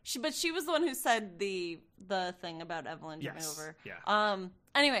 But she was the one who said the thing about Evelyn jumping over. Yeah.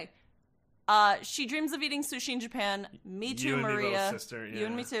 Anyway, she dreams of eating sushi in Japan. Me too, you and Maria. Me, little sister. Yeah. You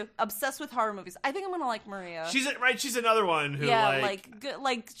and me too. Obsessed with horror movies. I think I'm gonna like Maria. She's another one who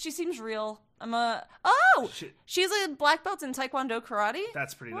good, she seems real. She's a black belt in Taekwondo karate.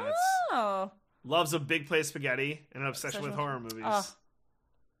 That's pretty nuts. Oh. Loves a big plate of spaghetti and an obsession with horror movies. Oh.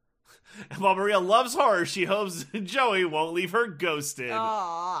 And while Maria loves horror, she hopes Joey won't leave her ghosted.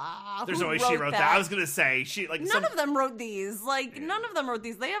 There's no way she wrote that. I was gonna say none of them wrote these. None of them wrote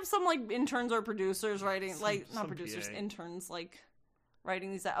these. They have some interns or producers writing, not producers, PA. Interns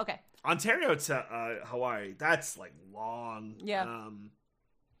writing these out. Okay. Ontario to Hawaii. That's long. Yeah.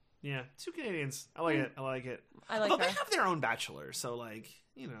 Yeah. 2 Canadians. I like it. I like it. Although they have their own Bachelor, so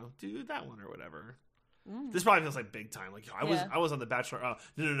do that one or whatever. This probably feels like big time. Like I was on the Bachelor. Oh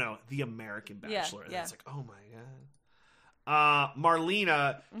no, the American Bachelor. Yeah. It's like, oh my god.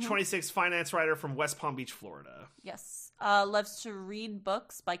 Marlena, 26, finance writer from West Palm Beach, Florida. Yes. Loves to read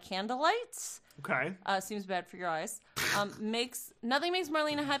books by candlelight. Okay. Seems bad for your eyes. Nothing makes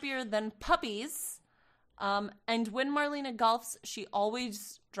Marlena happier than puppies. And when Marlena golfs, she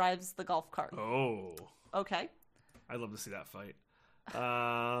always drives the golf cart. Oh. Okay. I'd love to see that fight.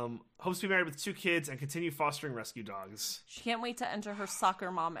 Hopes to be married with 2 kids and continue fostering rescue dogs. She can't wait to enter her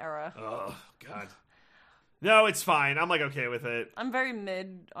soccer mom era. Oh, God. No, it's fine. I'm okay with it. I'm very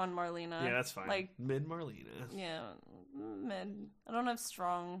mid on Marlena. Yeah, that's fine. Mid Marlena. Yeah, mid. I don't have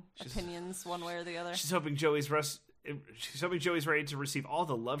strong opinions one way or the other. She's hoping Joey's ready to receive all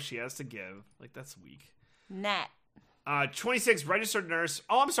the love she has to give. That's weak. Nat. 26, registered nurse.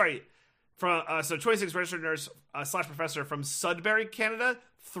 Oh, I'm sorry. 26 registered nurse / professor from Sudbury, Canada.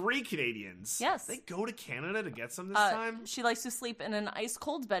 3 Canadians. Yes. They go to Canada to get some this time? She likes to sleep in an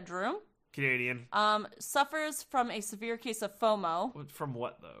ice-cold bedroom. Canadian. Suffers from a severe case of FOMO. From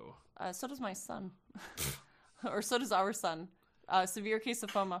what, though? So does my son. Or so does our son. Severe case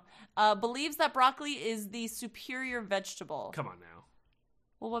of FOMO. Believes that broccoli is the superior vegetable. Come on now.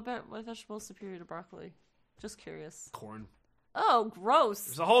 Well, what vegetable is superior to broccoli? Just curious. Corn. Oh, gross.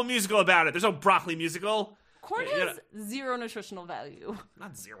 There's a whole musical about it. There's no broccoli musical. Corn has zero nutritional value.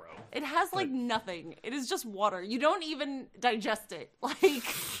 Not zero. It has nothing. It is just water. You don't even digest it.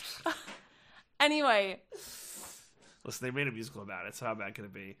 Anyway. Listen, they made a musical about it, so how bad can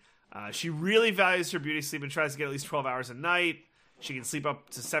it be? She really values her beauty sleep and tries to get at least 12 hours a night. She can sleep up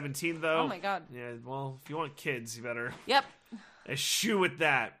to 17, though. Oh, my God. Yeah, well, if you want kids, you better eschew with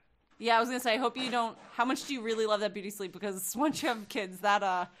that. Yeah, I was going to say, I hope you don't... How much do you really love that beauty sleep? Because once you have kids,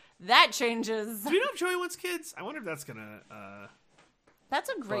 that changes. Do you know if Joey wants kids? I wonder if that's going to... That's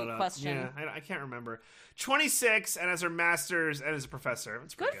a great question. Yeah, I can't remember. 26, and has her master's, and is a professor.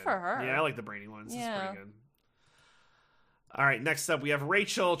 That's pretty good for her. Yeah, I like the brainy ones. Yeah. It's pretty good. All right, next up, we have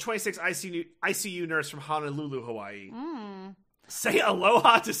Rachel, 26, ICU nurse from Honolulu, Hawaii. Say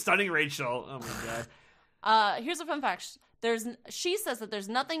aloha to stunning Rachel. Oh, my God. Here's a fun fact. She says that there's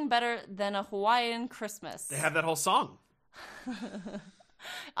nothing better than a Hawaiian Christmas. They have that whole song.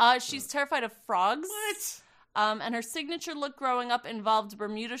 She's terrified of frogs. What? And her signature look growing up involved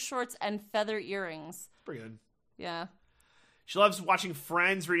Bermuda shorts and feather earrings. Pretty good. Yeah. She loves watching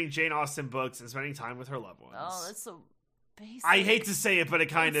Friends, reading Jane Austen books, and spending time with her loved ones. Oh, that's so basic. I hate to say it, but it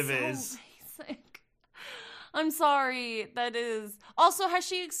kind of is. Basic. I'm sorry, that is. Also, has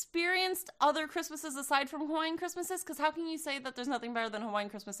she experienced other Christmases aside from Hawaiian Christmases? Because how can you say that there's nothing better than Hawaiian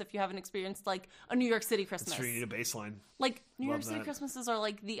Christmas if you haven't experienced, a New York City Christmas? That's true, you need a baseline. New York City Christmases are,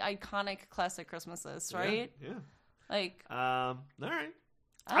 the iconic classic Christmases, right? Yeah. Like, all right.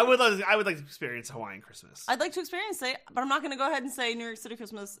 I would like to experience Hawaiian Christmas. I'd like to experience it, but I'm not going to go ahead and say New York City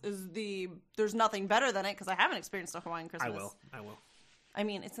Christmas is there's nothing better than it, because I haven't experienced a Hawaiian Christmas. I will. I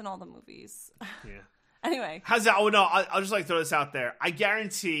mean, it's in all the movies. Yeah. Anyway. How's that? Oh, no, I'll just throw this out there. I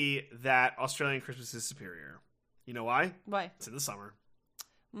guarantee that Australian Christmas is superior. You know why? Why? It's in the summer.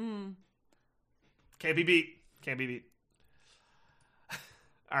 Can't be beat.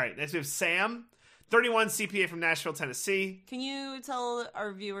 All right, next we have Sam, 31, CPA from Nashville, Tennessee. Can you tell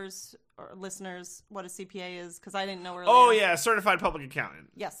our viewers or listeners what a CPA is? Because I didn't know earlier. Oh, yeah, certified public accountant.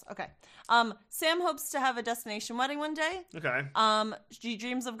 Yes, okay. Sam hopes to have a destination wedding one day. Okay. She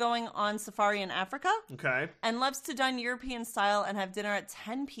dreams of going on safari in Africa. Okay. And loves to dine European style and have dinner at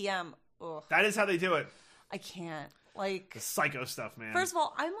 10 p.m. Ugh. That is how they do it. I can't. Like, the psycho stuff, man. First of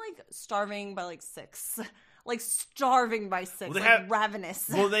all, I'm like starving by like 6. Like starving by 6. Well, like ravenous.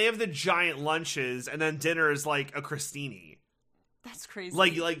 Well, they have the giant lunches, and then dinner is like a crostini. That's crazy.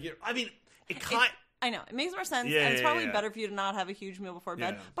 Like I mean, I know. It makes more sense. Yeah, and it's probably yeah. better for you to not have a huge meal before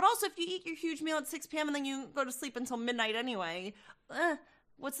bed. Yeah. But also, if you eat your huge meal at 6 p.m. and then you go to sleep until midnight anyway,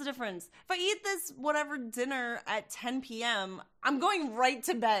 what's the difference? If I eat this whatever dinner at 10 p.m., I'm going right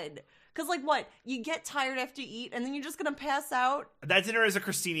to bed. Because, like, what? You get tired after you eat, and then you're just going to pass out? That dinner is a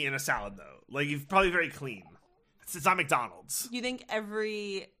crostini and a salad, though. Like, it's probably very clean. It's not McDonald's. You think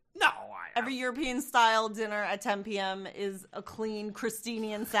every European-style dinner at 10 p.m. is a clean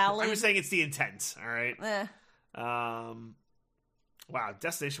crostini and salad? I'm just saying it's the intent, all right? Wow,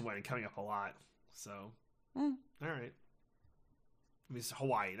 destination wedding coming up a lot. So, all right. I mean, it's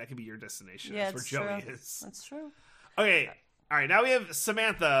Hawaii. That could be your destination. Yeah, that's where Joey true. is. That's true. Okay, all right. Now we have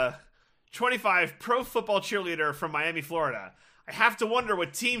Samantha, 25, pro football cheerleader from Miami, Florida. I have to wonder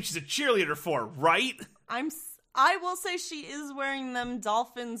what team she's a cheerleader for, right? I will say she is wearing them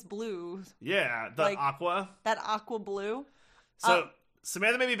Dolphins blue. Yeah, the aqua. That aqua blue. So,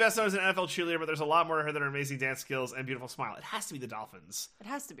 Samantha may be best known as an NFL cheerleader, but there's a lot more to her than her amazing dance skills and beautiful smile. It has to be the Dolphins. It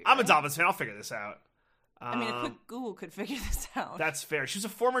has to be. I'm right? a Dolphins fan. I'll figure this out. I mean, a quick Google could figure this out. That's fair. She was a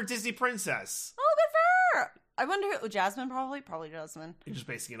former Disney princess. Oh, good for her. I wonder who... Jasmine, probably? Probably Jasmine. You're just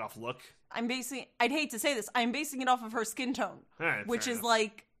basing it off look? I'd hate to say this. I'm basing it off of her skin tone. All right, which is enough.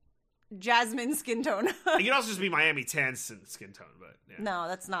 like Jasmine skin tone. It can also just be Miami tan skin tone, but yeah. No,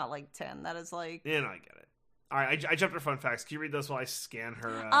 that's not like tan. That is like... Yeah, no, I get it. All right, I jumped her fun facts. Can you read those while I scan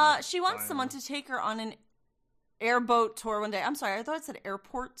her? She wants someone to take her on an airboat tour one day. I'm sorry, I thought it said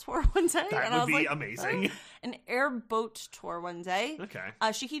airport tour one day. That would be amazing. An airboat tour one day. Okay.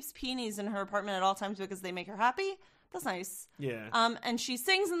 She keeps peonies in her apartment at all times because they make her happy. That's nice. Yeah. And she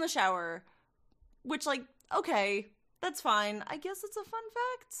sings in the shower, which, like, okay, that's fine. I guess it's a fun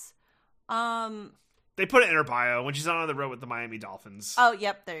fact. They put it in her bio when she's on the road with the Miami Dolphins. Oh,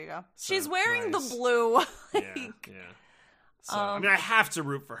 yep, there you go. So, she's wearing nice. the blue. Yeah. So, I mean, I have to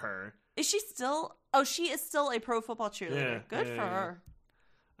root for her. Is she still... Oh, she is still a pro football cheerleader. Yeah, Good for her.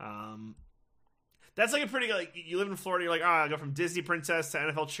 That's like a pretty, like, you live in Florida, you're like, I go from Disney princess to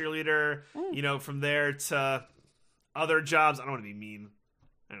NFL cheerleader, you know, from there to other jobs. I don't want to be mean.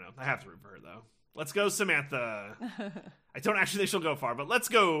 I don't know. I have to root for her, though. Let's go, Samantha. I don't actually think she'll go far, but let's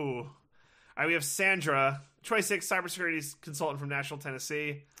go. All right, we have Sandra, 26, cybersecurity consultant from Nashville,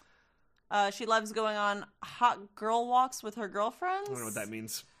 Tennessee. She loves going on hot girl walks with her girlfriends. I don't know what that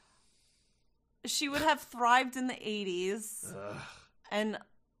means. She would have thrived in the 80s and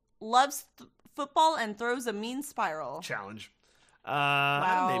loves football and throws a mean spiral. Challenge.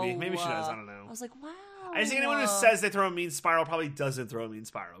 Wow. Maybe she does. I don't know. I was like, wow. I just think anyone who says they throw a mean spiral probably doesn't throw a mean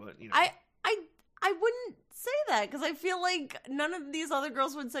spiral, but you know. I wouldn't say that because I feel like none of these other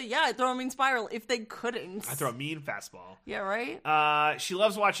girls would say, yeah, I throw a mean spiral if they couldn't. I throw a mean fastball. Yeah, right? She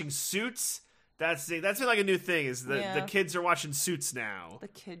loves watching Suits. That's been like a new thing is the kids are watching Suits now. The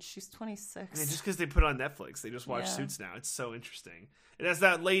kids, she's 26. And just because they put it on Netflix, they just watch Suits now. It's so interesting. It has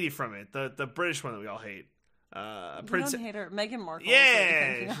that lady from it, the British one that we all hate. We don't hate her. Meghan Markle.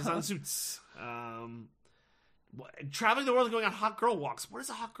 Yeah, she's on Suits. Traveling the world and going on hot girl walks. What is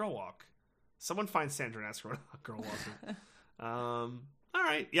a hot girl walk? Someone find Sandra and ask her what a hot girl walk is. All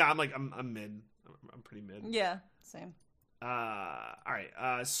right. Yeah, I'm mid. I'm pretty mid. Yeah, same. All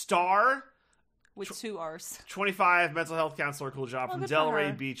right. Star. With 2 R's. 25, mental health counselor, cool job from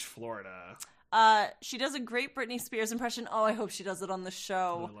Delray Beach, Florida. She does a great Britney Spears impression. Oh, I hope she does it on the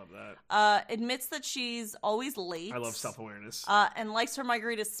show. I love that. Admits that she's always late. I love self-awareness. And likes her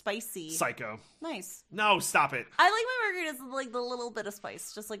margaritas spicy. Psycho. Nice. No, stop it. I like my margaritas with like the little bit of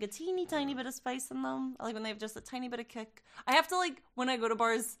spice. Just like a teeny tiny bit of spice in them. I like when they have just a tiny bit of kick. I have to like, when I go to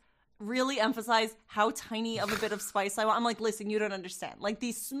bars, really emphasize how tiny of a bit of spice I want. I'm like, listen, you don't understand. Like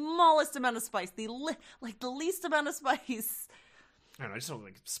the smallest amount of spice, the least amount of spice. I don't know, I just don't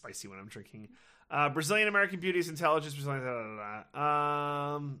like spicy when I'm drinking. Brazilian American beauties, intelligence, Brazilian,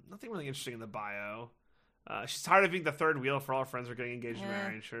 nothing really interesting in the bio. She's tired of being the third wheel for all her friends are getting engaged and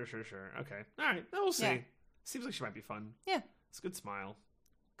married. Sure. Okay. All right. We'll see. Yeah. Seems like she might be fun. Yeah. It's a good smile.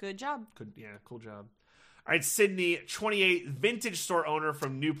 Good job. Cool job. All right, Sydney, 28, vintage store owner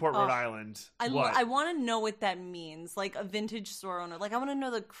from Newport, Rhode Island. I want to know what that means. Like a vintage store owner. Like I want to know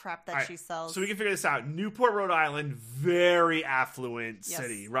the crap that she sells. So we can figure this out. Newport, Rhode Island, very affluent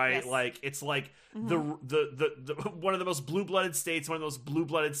city, right? Yes. Like it's like the one of the most blue-blooded states, one of those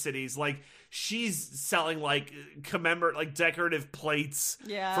blue-blooded cities. Like she's selling like decorative plates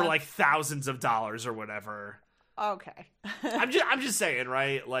for like thousands of dollars or whatever. Okay. I'm just saying,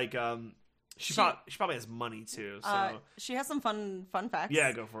 right? Like She probably has money too. So she has some fun facts.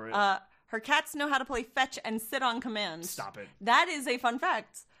 Yeah, go for it. Her cats know how to play fetch and sit on command. Stop it. That is a fun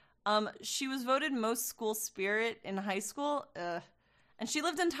fact. She was voted most school spirit in high school. And she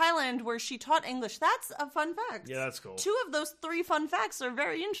lived in Thailand where she taught English. That's a fun fact. Yeah, that's cool. 2 of those 3 fun facts are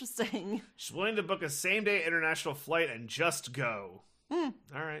very interesting. She's willing to book a same-day international flight and just go. All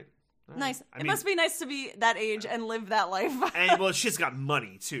right. Nice. It must be nice to be that age and live that life. And well, she's got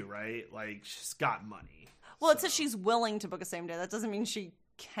money too, right? Like she's got money. Well, it says she's willing to book a same day. That doesn't mean she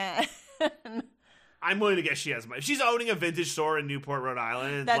can. I'm willing to guess she has money. If she's owning a vintage store in Newport, Rhode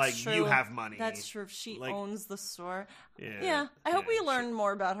Island, that's true. You have money. That's true. If she owns the store. Yeah. I hope we learn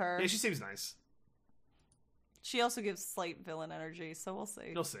more about her. Yeah, she seems nice. She also gives slight villain energy, so we'll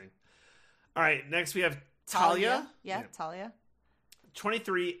see. You'll see. All right, next we have Talia. Yeah, Talia.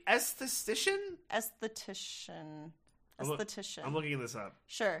 23, esthetician. I'm looking this up.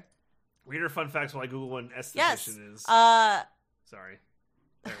 Sure. Read her fun facts while I Google what an esthetician is. Sorry.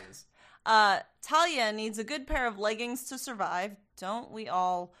 There it is. Talia needs a good pair of leggings to survive. Don't we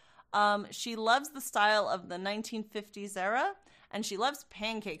all? She loves the style of the 1950s era, and she loves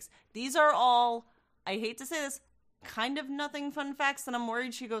pancakes. These are all, I hate to say this, kind of nothing fun facts, and I'm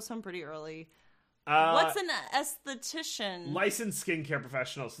worried she goes home pretty early. What's an esthetician? Licensed skincare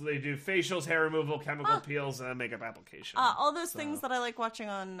professional. So they do facials, hair removal, chemical peels, and makeup application. All those things that I like watching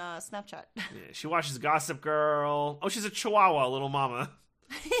on Snapchat. Yeah, she watches Gossip Girl. Oh, she's a Chihuahua, little mama.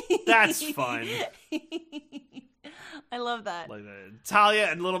 That's fun. I love that. Like that. Talia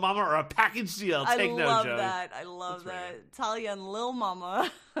and Little Mama are a package deal. Take no joke. I love that. Talia and Little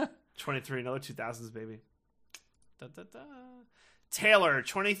Mama. 23, another 2000s baby. Da, da, da. Taylor,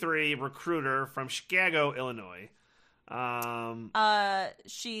 23, recruiter from Chicago, Illinois.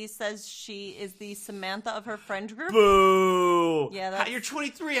 She says she is the Samantha of her friend group. Boo! Yeah, you're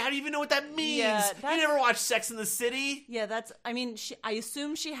 23. How do you even know what that means? Yeah, you never watched Sex in the City? Yeah, I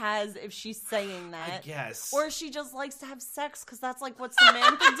assume she has if she's saying that. I guess. Or she just likes to have sex because that's like what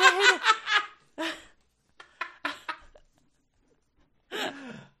Samantha did.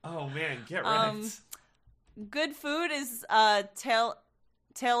 Oh man, get wrecked. Good food is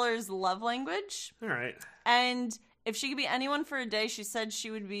Taylor's love language. All right. And if she could be anyone for a day, she said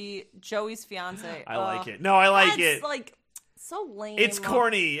she would be Joey's fiance. I like it. No, I like it. It's like so lame. It's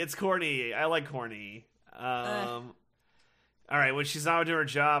corny. I like corny. All right. When she's not doing her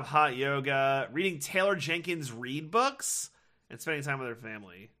job, hot yoga, reading Taylor Jenkins Reid books, and spending time with her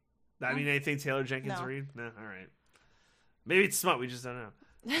family. That mean anything Taylor Jenkins Reid? No. All right. Maybe it's smut. We just don't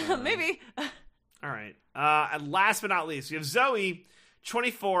know. Maybe. All right. And last but not least, we have Zoe,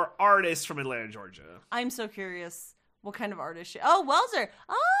 24, artist from Atlanta, Georgia. I'm so curious. What kind of artist she? Oh, welder.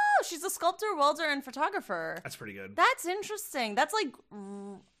 Oh, she's a sculptor, welder, and photographer. That's pretty good. That's interesting. That's like,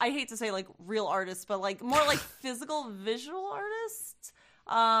 I hate to say like real artist, but like more like physical visual artist.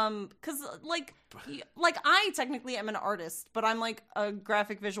 Because like I technically am an artist, but I'm like a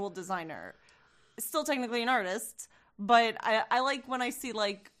graphic visual designer. Still technically an artist, but I like when I see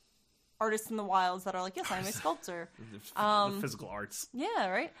like artists in the wilds that are like, yes, I'm a sculptor. The physical arts. Yeah,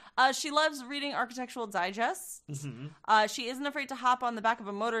 right? She loves reading architectural digests. Mm-hmm. She isn't afraid to hop on the back of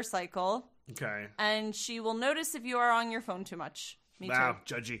a motorcycle. Okay. And she will notice if you are on your phone too much. Me too. Wow,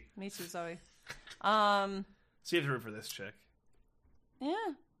 judgy. Me too, Zoe. So you have to root for this chick. Yeah.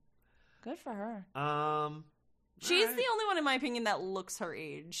 Good for her. She's the only one, in my opinion, that looks her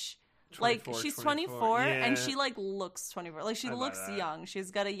age. Like, she's 24 and she, like, looks 24. Like, she looks young. She's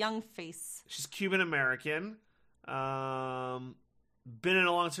got a young face. She's Cuban-American. Been in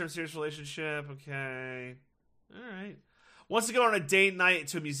a long-term serious relationship. Okay. All right. Wants to go on a date night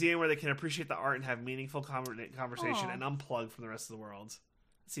to a museum where they can appreciate the art and have meaningful conversation and unplug from the rest of the world.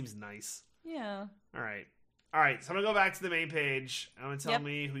 It seems nice. Yeah. All right. All right, so I'm going to go back to the main page. I'm going to tell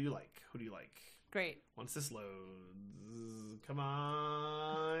me who you like. Who do you like? Great. Once this loads. Come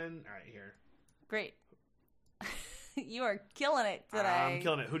on. All right, here. Great. You are killing it today. I'm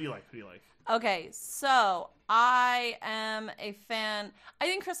killing it. Who do you like? Okay, so I am a fan. I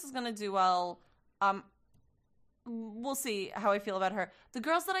think Chris is going to do well. We'll see how I feel about her. The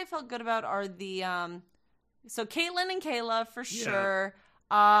girls that I felt good about are the so Caitlin and Kayla for sure.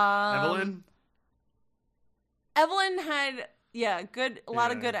 Evelyn had a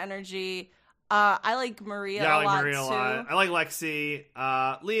lot of good energy. I like Maria a lot too. I like Lexi.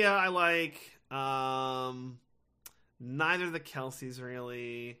 Leah I like. Neither of the Kelseys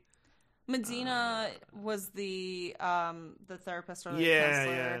really. Medina was the therapist or the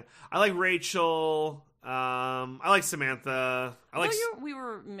counselor. Yeah. I like Rachel. I like Samantha. We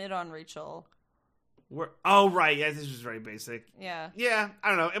were mid on Rachel. Right. Yeah, this was very basic. Yeah. Yeah, I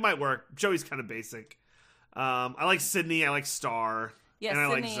don't know. It might work. Joey's kind of basic. I like Sydney. I like Star. Yeah,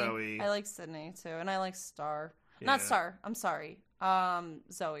 and Sydney, I like Zoe. I like Sydney too, and I like Star. Yeah. Not Star. I'm sorry.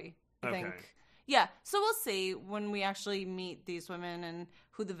 Zoe. I think. Yeah. So we'll see when we actually meet these women and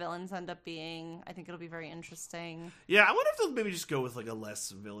who the villains end up being. I think it'll be very interesting. Yeah, I wonder if they'll maybe just go with like a less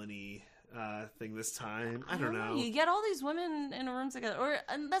villainy thing this time. I don't know. You get all these women in a room together,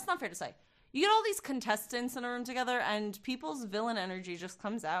 and that's not fair to say. You get all these contestants in a room together, and people's villain energy just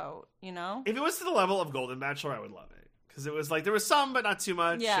comes out, you know? If it was to the level of Golden Bachelor, I would love it. Because it was like, there was some, but not too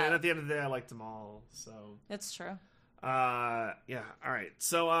much. Yeah. And at the end of the day, I liked them all. So. It's true. Yeah. All right.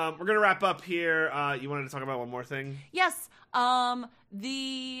 So, we're going to wrap up here. You wanted to talk about one more thing? Yes.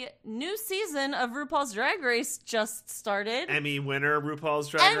 The new season of RuPaul's Drag Race just started. Emmy winner, RuPaul's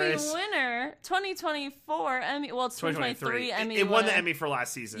Drag Race. Emmy winner, 2024 Emmy. Well, it's 2023 Emmy. It won the Emmy for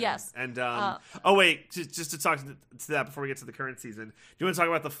last season. Yes. And oh wait, just to talk to that before we get to the current season. Do you want to talk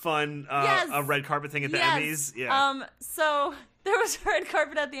about the fun red carpet thing at the Emmys? Yeah. So there was red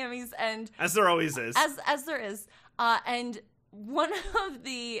carpet at the Emmys, and as there always is, as there is, and one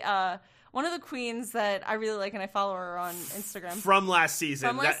of the queens that I really like, and I follow her on Instagram. From last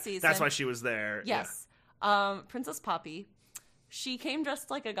season. Season. That's why she was there. Yes. Yeah. Princess Poppy. She came dressed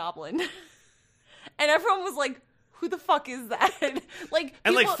like a goblin. And everyone was like, who the fuck is that?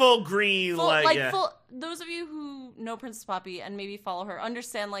 Full green. Those of you who know Princess Poppy and maybe follow her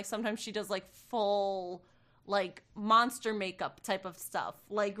understand, like, sometimes she does, like, full, like, monster makeup type of stuff.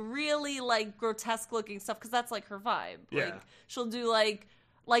 Like, really, like, grotesque looking stuff, because that's, like, her vibe. Yeah. Like, she'll do, like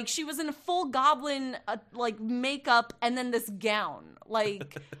she was in a full goblin, makeup and then this gown.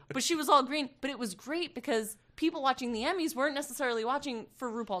 But she was all green. But it was great because people watching the Emmys weren't necessarily watching for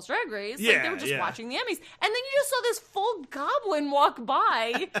RuPaul's Drag Race. They were just watching the Emmys. And then you just saw this full goblin walk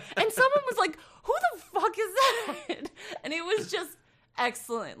by. And someone was like, who the fuck is that? And it was just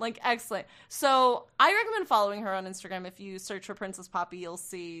excellent. Excellent. So I recommend following her on Instagram. If you search for Princess Poppy, you'll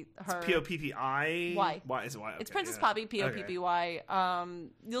see her. It's P-O-P-P-I? Y. Y is Y. Okay, it's Princess Poppy, P-O-P-P-Y.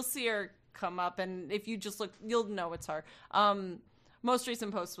 You'll see her come up, and if you just look, you'll know it's her. Most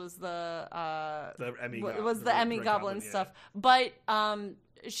recent post was the Emmy Emmy Goblin stuff. But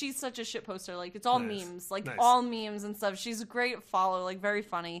she's such a shit poster. Like, it's all memes. All memes and stuff. She's a great follow, very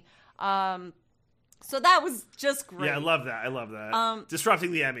funny. So that was just great. Yeah, I love that.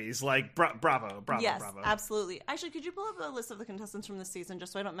 Disrupting the Emmys. Bravo. Yes, bravo. Absolutely. Actually, could you pull up the list of the contestants from this season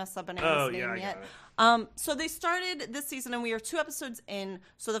just so I don't mess up anyone's name yet? So they started this season, and we are 2 episodes in.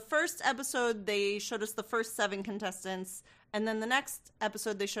 So the first episode, they showed us the first 7 contestants. And then the next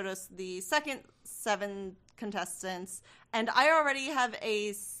episode, they showed us the second 7 contestants. And I already have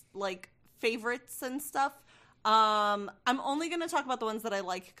favorites and stuff. I'm only going to talk about the ones that I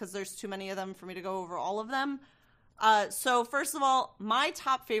like because there's too many of them for me to go over all of them. So first of all, my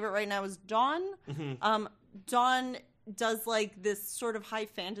top favorite right now is Dawn. Mm-hmm. Dawn does this sort of high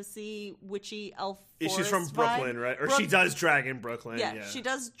fantasy witchy elf forest She's from Brooklyn, vibe. right? Or she does drag in Brooklyn. Yeah, she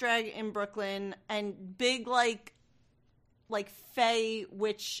does drag in Brooklyn, and big fae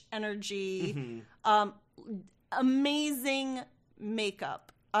witch energy. Mm-hmm. Amazing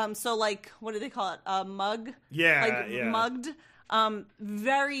makeup. So what do they call it? Mug? Yeah. Mugged.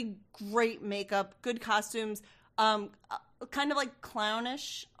 Very great makeup, good costumes. Kind of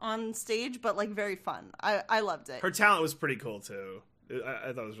clownish on stage, but very fun. I loved it. Her talent was pretty cool too.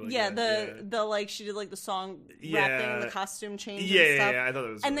 I thought it was really good. She did the song rap thing, the costume change and stuff. Yeah, I thought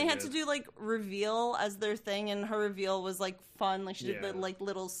it was and really they had good. to do reveal as their thing, and her reveal was fun. She did the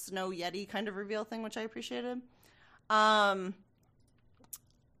little snow yeti kind of reveal thing, which I appreciated. I'm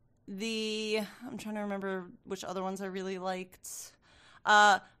trying to remember which other ones I really liked.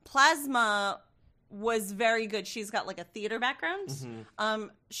 Plasma was very good. She's got like a theater background.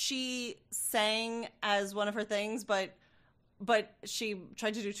 She sang as one of her things, but she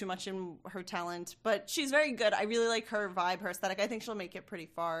tried to do too much in her talent. But she's very good. I really like her vibe, her aesthetic. I think she'll make it pretty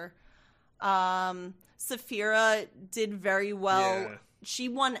far. Safira did very well. Yeah. She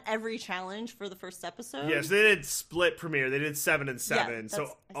won every challenge for the first episode. Yes, they did split premiere. They did 7 and 7.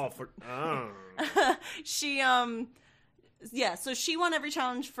 So all for she so she won every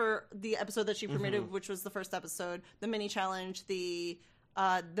challenge for the episode that she premiered, which was the first episode, the mini challenge, the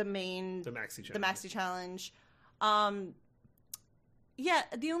maxi challenge. The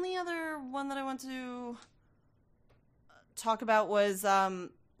only other one that I want to talk about was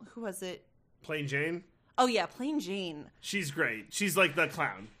who was it? Plain Jane? Oh yeah, Plain Jane. She's great. She's like the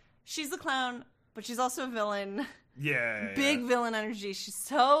clown. She's the clown, but she's also a villain. Yeah. Big villain energy. She's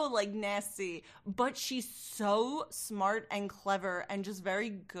so like nasty, but she's so smart and clever and just very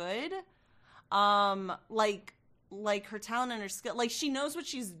good. Like her talent and her skill. Like she knows what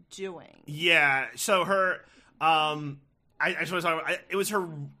she's doing. Yeah. So her I just want to talk about it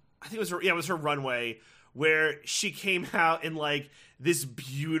was her runway where she came out in like this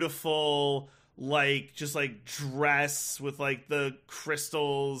beautiful like just like dress with like the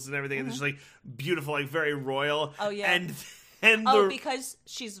crystals and everything and just like beautiful, like very royal. Oh yeah. And because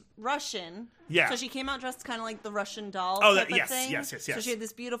she's Russian. Yeah. So she came out dressed kind of like the Russian doll type of thing. Yes. So she had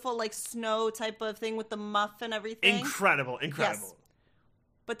this beautiful like snow type of thing with the muff and everything. Incredible. Yes.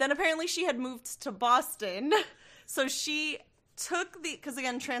 But then apparently she had moved to Boston. So she took because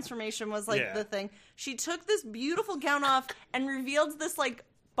again, transformation was like the thing. She took this beautiful gown off and revealed this like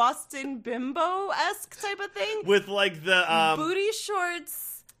Boston bimbo-esque type of thing with like the booty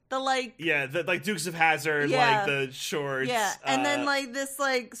shorts, the like the like Dukes of Hazzard, like the shorts, and then like this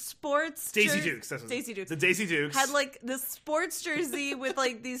like sports Daisy Dukes, the Daisy Dukes had like this sports jersey with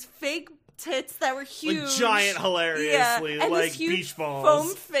like these fake tits that were huge, like giant, hilariously, and like this huge beach balls,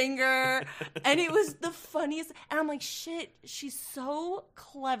 foam finger, and it was the funniest. And I'm like, shit, she's so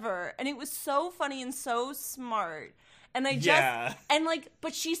clever, and it was so funny and so smart. And I just, and like,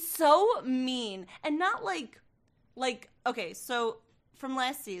 but she's so mean and not like, okay, so from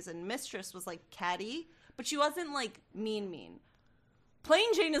last season, Mistress was like catty, but she wasn't like mean.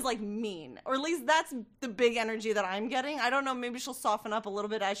 Plain Jane is like mean, or at least that's the big energy that I'm getting. I don't know, maybe she'll soften up a little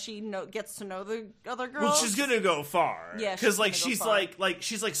bit as she gets to know the other girls. Well, she's gonna go far. Yeah, because like she's like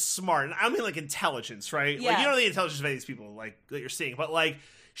she's like smart, and I don't mean like intelligence, right? Yeah. Like you don't know the intelligence of any of these people like that you're seeing, but like.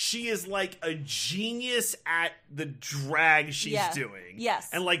 She is like a genius at the drag she's doing. Yes.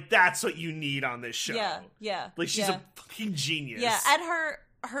 And like that's what you need on this show. Yeah. Like she's a fucking genius. Yeah, at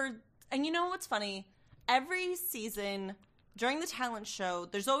her and you know what's funny? Every season during the talent show,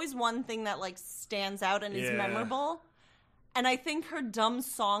 there's always one thing that like stands out and is memorable. And I think her dumb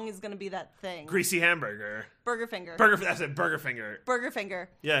song is going to be that thing. Greasy hamburger. Burger finger. That's it, burger finger. Burger finger.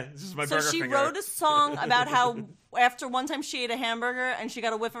 Yeah, this is my burger finger. So she wrote a song about how after one time she ate a hamburger and she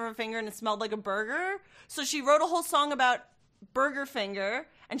got a whiff of her finger and it smelled like a burger. So she wrote a whole song about burger finger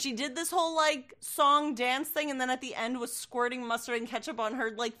and she did this whole like song dance thing and then at the end was squirting mustard and ketchup on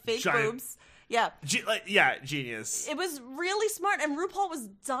her like fake boobs. Yeah. Genius. It was really smart and RuPaul was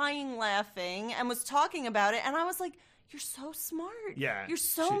dying laughing and was talking about it and I was like, you're so smart. Yeah. You're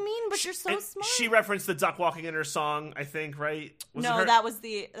so mean, but you're so smart. She referenced the duck walking in her song, I think, right? No, that was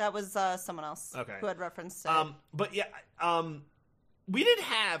someone else who had referenced it. But yeah, we didn't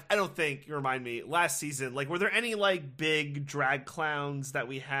have, I don't think, you remind me, last season, like, were there any, like, big drag clowns that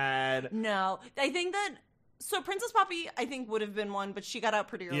we had? No. I think that, so Princess Poppy, I think, would have been one, but she got out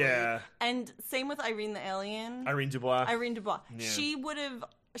pretty early. Yeah. And same with Irene the Alien. Irene Dubois. Yeah.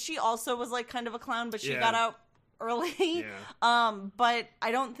 She also was, like, kind of a clown, but she got out early. But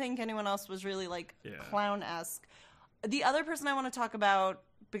I don't think anyone else was really like clown-esque. The other person I want to talk about,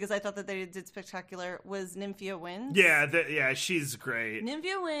 because I thought that they did spectacular, was Nymphia Wind. Yeah, she's great.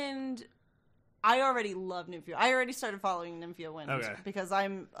 Nymphia Wind, I already love Nymphia. I already started following Nymphia Wind because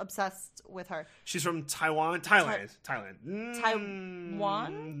I'm obsessed with her. She's from Thailand.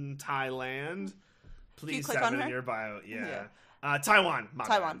 Thailand. Please have it in your bio. Taiwan.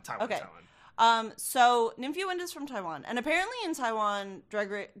 Taiwan. Okay. So Nymphia Wind is from Taiwan, and apparently in Taiwan,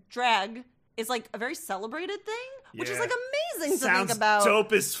 drag is like a very celebrated thing, which is like amazing to think about. Sounds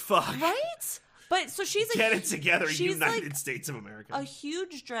dope as fuck, right? But so she's get it together, United States of America, a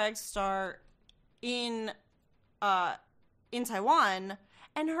huge drag star in Taiwan,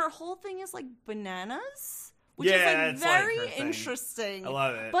 and her whole thing is like bananas. Which is like very interesting. I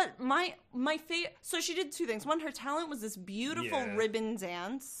love it. But my favorite. So she did two things. One, her talent was this beautiful ribbon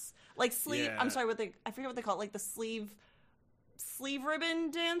dance. Like sleeve, I forget what they call it, like the sleeve sleeve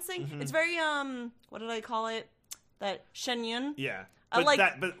ribbon dancing. It's very what did I call it? That shenyun. Yeah, yeah, it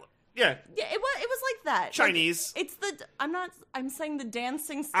was like that. Chinese. Like, I'm saying the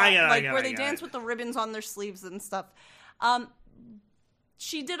dancing stuff, where they dance with the ribbons on their sleeves and stuff.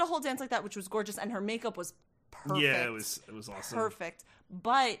 She did a whole dance like that, which was gorgeous, and her makeup was perfect. Yeah, it was awesome. Perfect.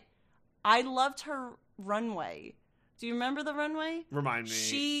 But I loved her runway. Do you remember the runway? Remind me.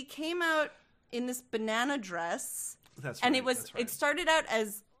 She came out in this banana dress. That's right. And it started out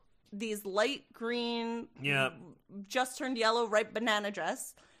as these light green, just turned yellow, ripe banana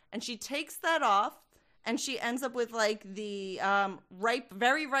dress. And she takes that off, and she ends up with like the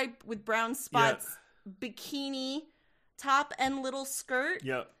very ripe with brown spots bikini top and little skirt.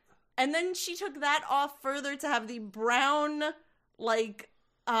 Yep. And then she took that off further to have the brown like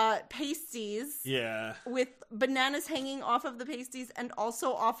pasties. Yeah. With bananas hanging off of the pasties and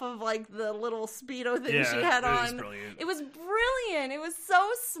also off of like the little Speedo thing she had on. It was brilliant. It was brilliant. It was so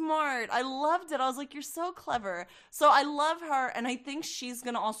smart. I loved it. I was like, you're so clever. So I love her, and I think she's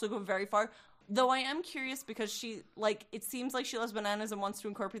gonna also go very far. Though I am curious because she it seems like she loves bananas and wants to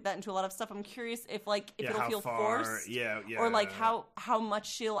incorporate that into a lot of stuff. I'm curious if it'll feel forced. Yeah. Or like how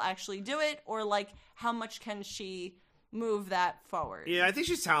much she'll actually do it, or like how much can she move that forward. Yeah, I think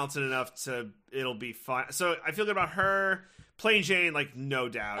she's talented enough it'll be fun. So I feel good about her. Plain Jane, like, no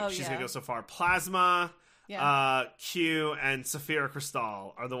doubt. She's going to go so far. Plasma, Q, and Saphira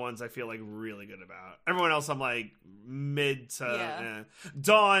Crystal are the ones I feel like really good about. Everyone else I'm like mid to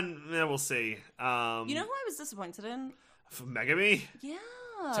Dawn, we'll see. You know who I was disappointed in? Megami? Yeah.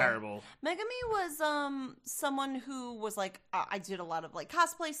 Terrible. Megami was someone who was like, I did a lot of like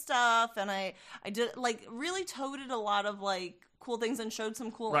cosplay stuff, and I did like really toted a lot of like cool things and showed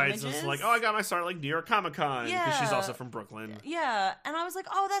some cool images. Right, so it's like, I got my start like New York Comic Con because she's also from Brooklyn. Yeah, and I was like,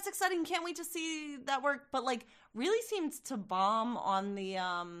 that's exciting, can't wait to see that work. But like, really seemed to bomb on the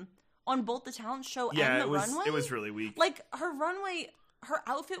on both the talent show and the runway. It was really weak. Like her runway. Her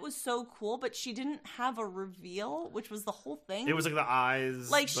outfit was so cool, but she didn't have a reveal, which was the whole thing. It was like the eyes.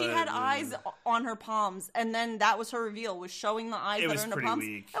 Like she had eyes on her palms, and then that was her reveal, was showing the eyes that are in her palms.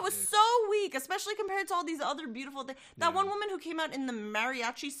 Weak. That was so weak, especially compared to all these other beautiful things. That one woman who came out in the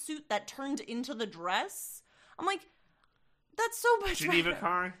mariachi suit that turned into the dress. I'm like, that's so much Geneva better.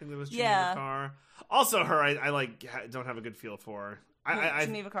 Carr? I think it was Geneva Carr. Also her, I like don't have a good feel for.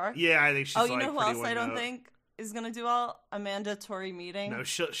 Geneva Carr? Yeah, I think she's you know who else I don't think is gonna do Amanda Tori Meeting. No,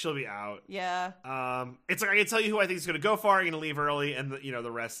 she'll be out. Yeah. It's like I can tell you who I think is gonna go far. I'm gonna leave early, and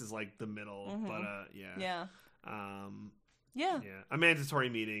the rest is like the middle. Mm-hmm. But yeah. Yeah. A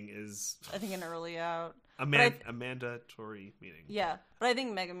mandatory meeting is. I think an early out. A mandatory meeting. Yeah, but I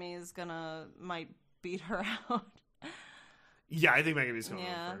think Megami is might beat her out. Yeah, I think Megami's gonna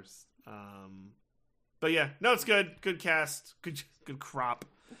go first. But yeah, no, it's good. Good cast. Good crop.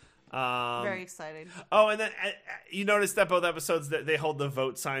 Very excited. Oh, and then you noticed that both episodes that they hold the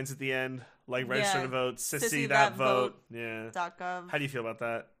vote signs at the end, like register to vote, sissy that vote. Yeah. .gov. How do you feel about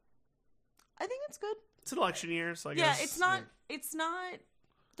that? I think it's good. It's an election year, so I guess. Yeah, it's not. It's not.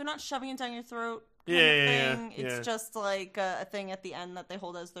 They're not shoving it down your throat. Yeah. It's just like a thing at the end that they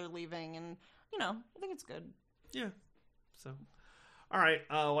hold as they're leaving, and I think it's good. Yeah. So, all right.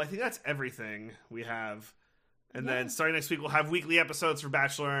 Well, I think that's everything we have. And then starting next week, we'll have weekly episodes for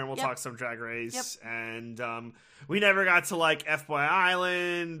Bachelor, and we'll talk some Drag Race. Yep. And we never got to like FBoy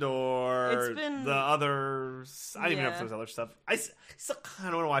Island or the others. I don't even know if there's other stuff. I still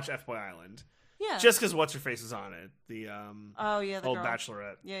kind of want to watch FBoy Island. Yeah. Just because What's Her Face is on it. The the old girl.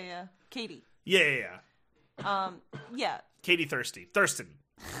 Bachelorette. Yeah. Katie. Yeah. Yeah. Katie Thurston.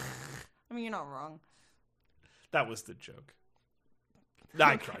 I mean, you're not wrong. That was the joke.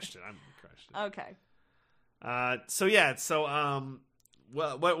 I crushed it. Okay. What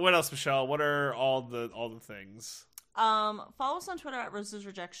else, Michelle? What are all the things? Follow us on Twitter at Rose's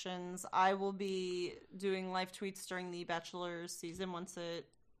Rejections. I will be doing live tweets during the Bachelor season once it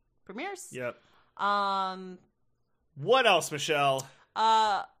premieres. Yep. What else, Michelle?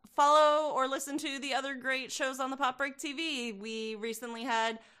 Follow or listen to the other great shows on the Pop Break TV. We recently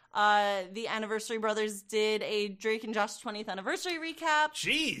had the Anniversary Brothers did a Drake and Josh 20th anniversary recap.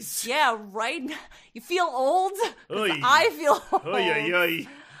 Jeez. Yeah, right? You feel old? I feel old.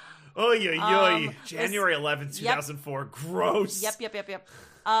 Oy. January 11th, 2004. Yep. Gross. Yep.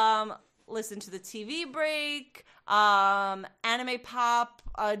 Listen to the TV break. Anime Pop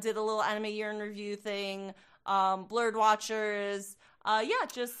did a little anime year in review thing. Blurred Watchers.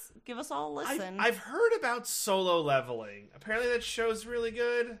 Just give us all a listen. I've heard about Solo Leveling. Apparently that show's really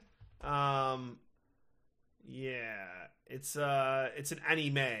good. It's an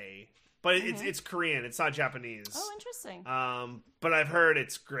anime. but it's Korean. It's not Japanese. Oh, interesting. But I've heard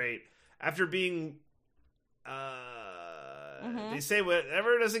it's great. After being, they say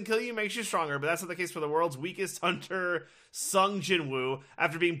whatever doesn't kill you makes you stronger, but that's not the case for the world's weakest hunter, Sung Jinwoo.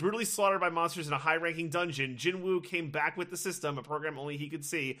 After being brutally slaughtered by monsters in a high-ranking dungeon, Jinwoo came back with the system, a program only he could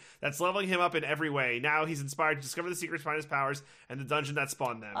see, that's leveling him up in every way. Now he's inspired to discover the secrets behind his powers and the dungeon that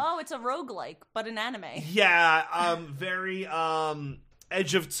spawned them. Oh, it's a roguelike, but an anime. Yeah, very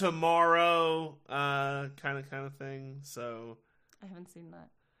Edge of Tomorrow kind of thing. So I haven't seen that.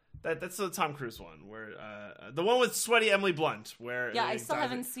 That's the Tom Cruise one, where the one with sweaty Emily Blunt. Where I still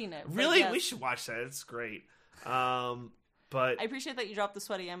haven't seen it. Really, yes. We should watch that. It's great. But I appreciate that you dropped the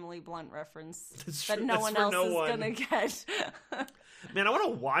sweaty Emily Blunt reference that no one else is gonna get. Man, I want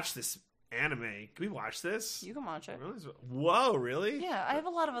to watch this anime. Can we watch this? You can watch it. Whoa, really? Yeah, I have a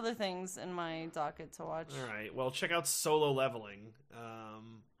lot of other things in my docket to watch. All right. Well, check out Solo Leveling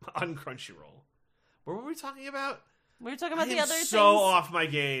on Crunchyroll. What were we talking about? We were talking about the other things. So off my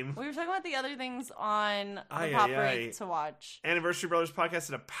game. We were talking about the other things on the Pop Break to watch. Anniversary Brothers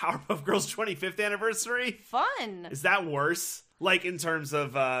podcast and a Powerpuff Girls 25th anniversary. Fun. Is that worse? Like in terms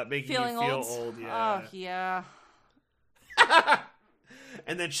of making Feeling you feel old? Yeah. Oh, yeah.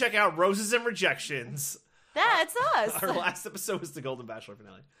 And then check out Roses and Rejections. That's us. Our last episode was the Golden Bachelor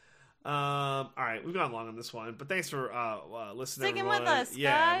finale. All right, we've gone long on this one, but thanks for listening. Sticking everyone. with us,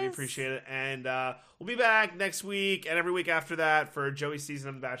 yeah, guys. we appreciate it, and we'll be back next week and every week after that for Joey's season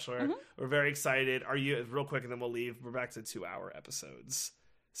of The Bachelor. We're very excited. Are you? Real quick, and then we'll leave. We're back to 2-hour episodes.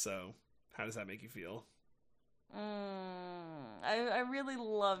 So, how does that make you feel? I really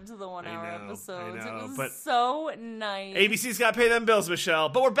loved the 1 hour episodes. I know, it was so nice. ABC's got to pay them bills, Michelle.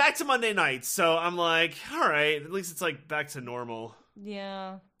 But we're back to Monday nights, so I'm like, all right, at least it's like back to normal.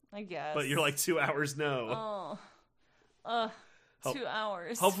 Yeah, I guess. But you're like 2 hours no. 2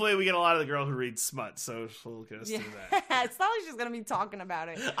 hours. Hopefully we get a lot of the girl who reads smut, so she'll get us through that. It's not like she's going to be talking about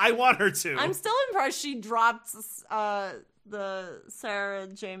it. I want her to. I'm still impressed she dropped the Sarah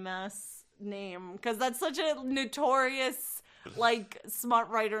J. Maas name, because that's such a notorious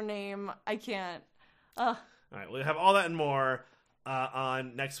smut writer name. I can't. All right, we'll have all that and more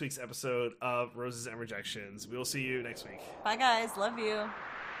on next week's episode of Roses and Rejections. We will see you next week. Bye guys, love you.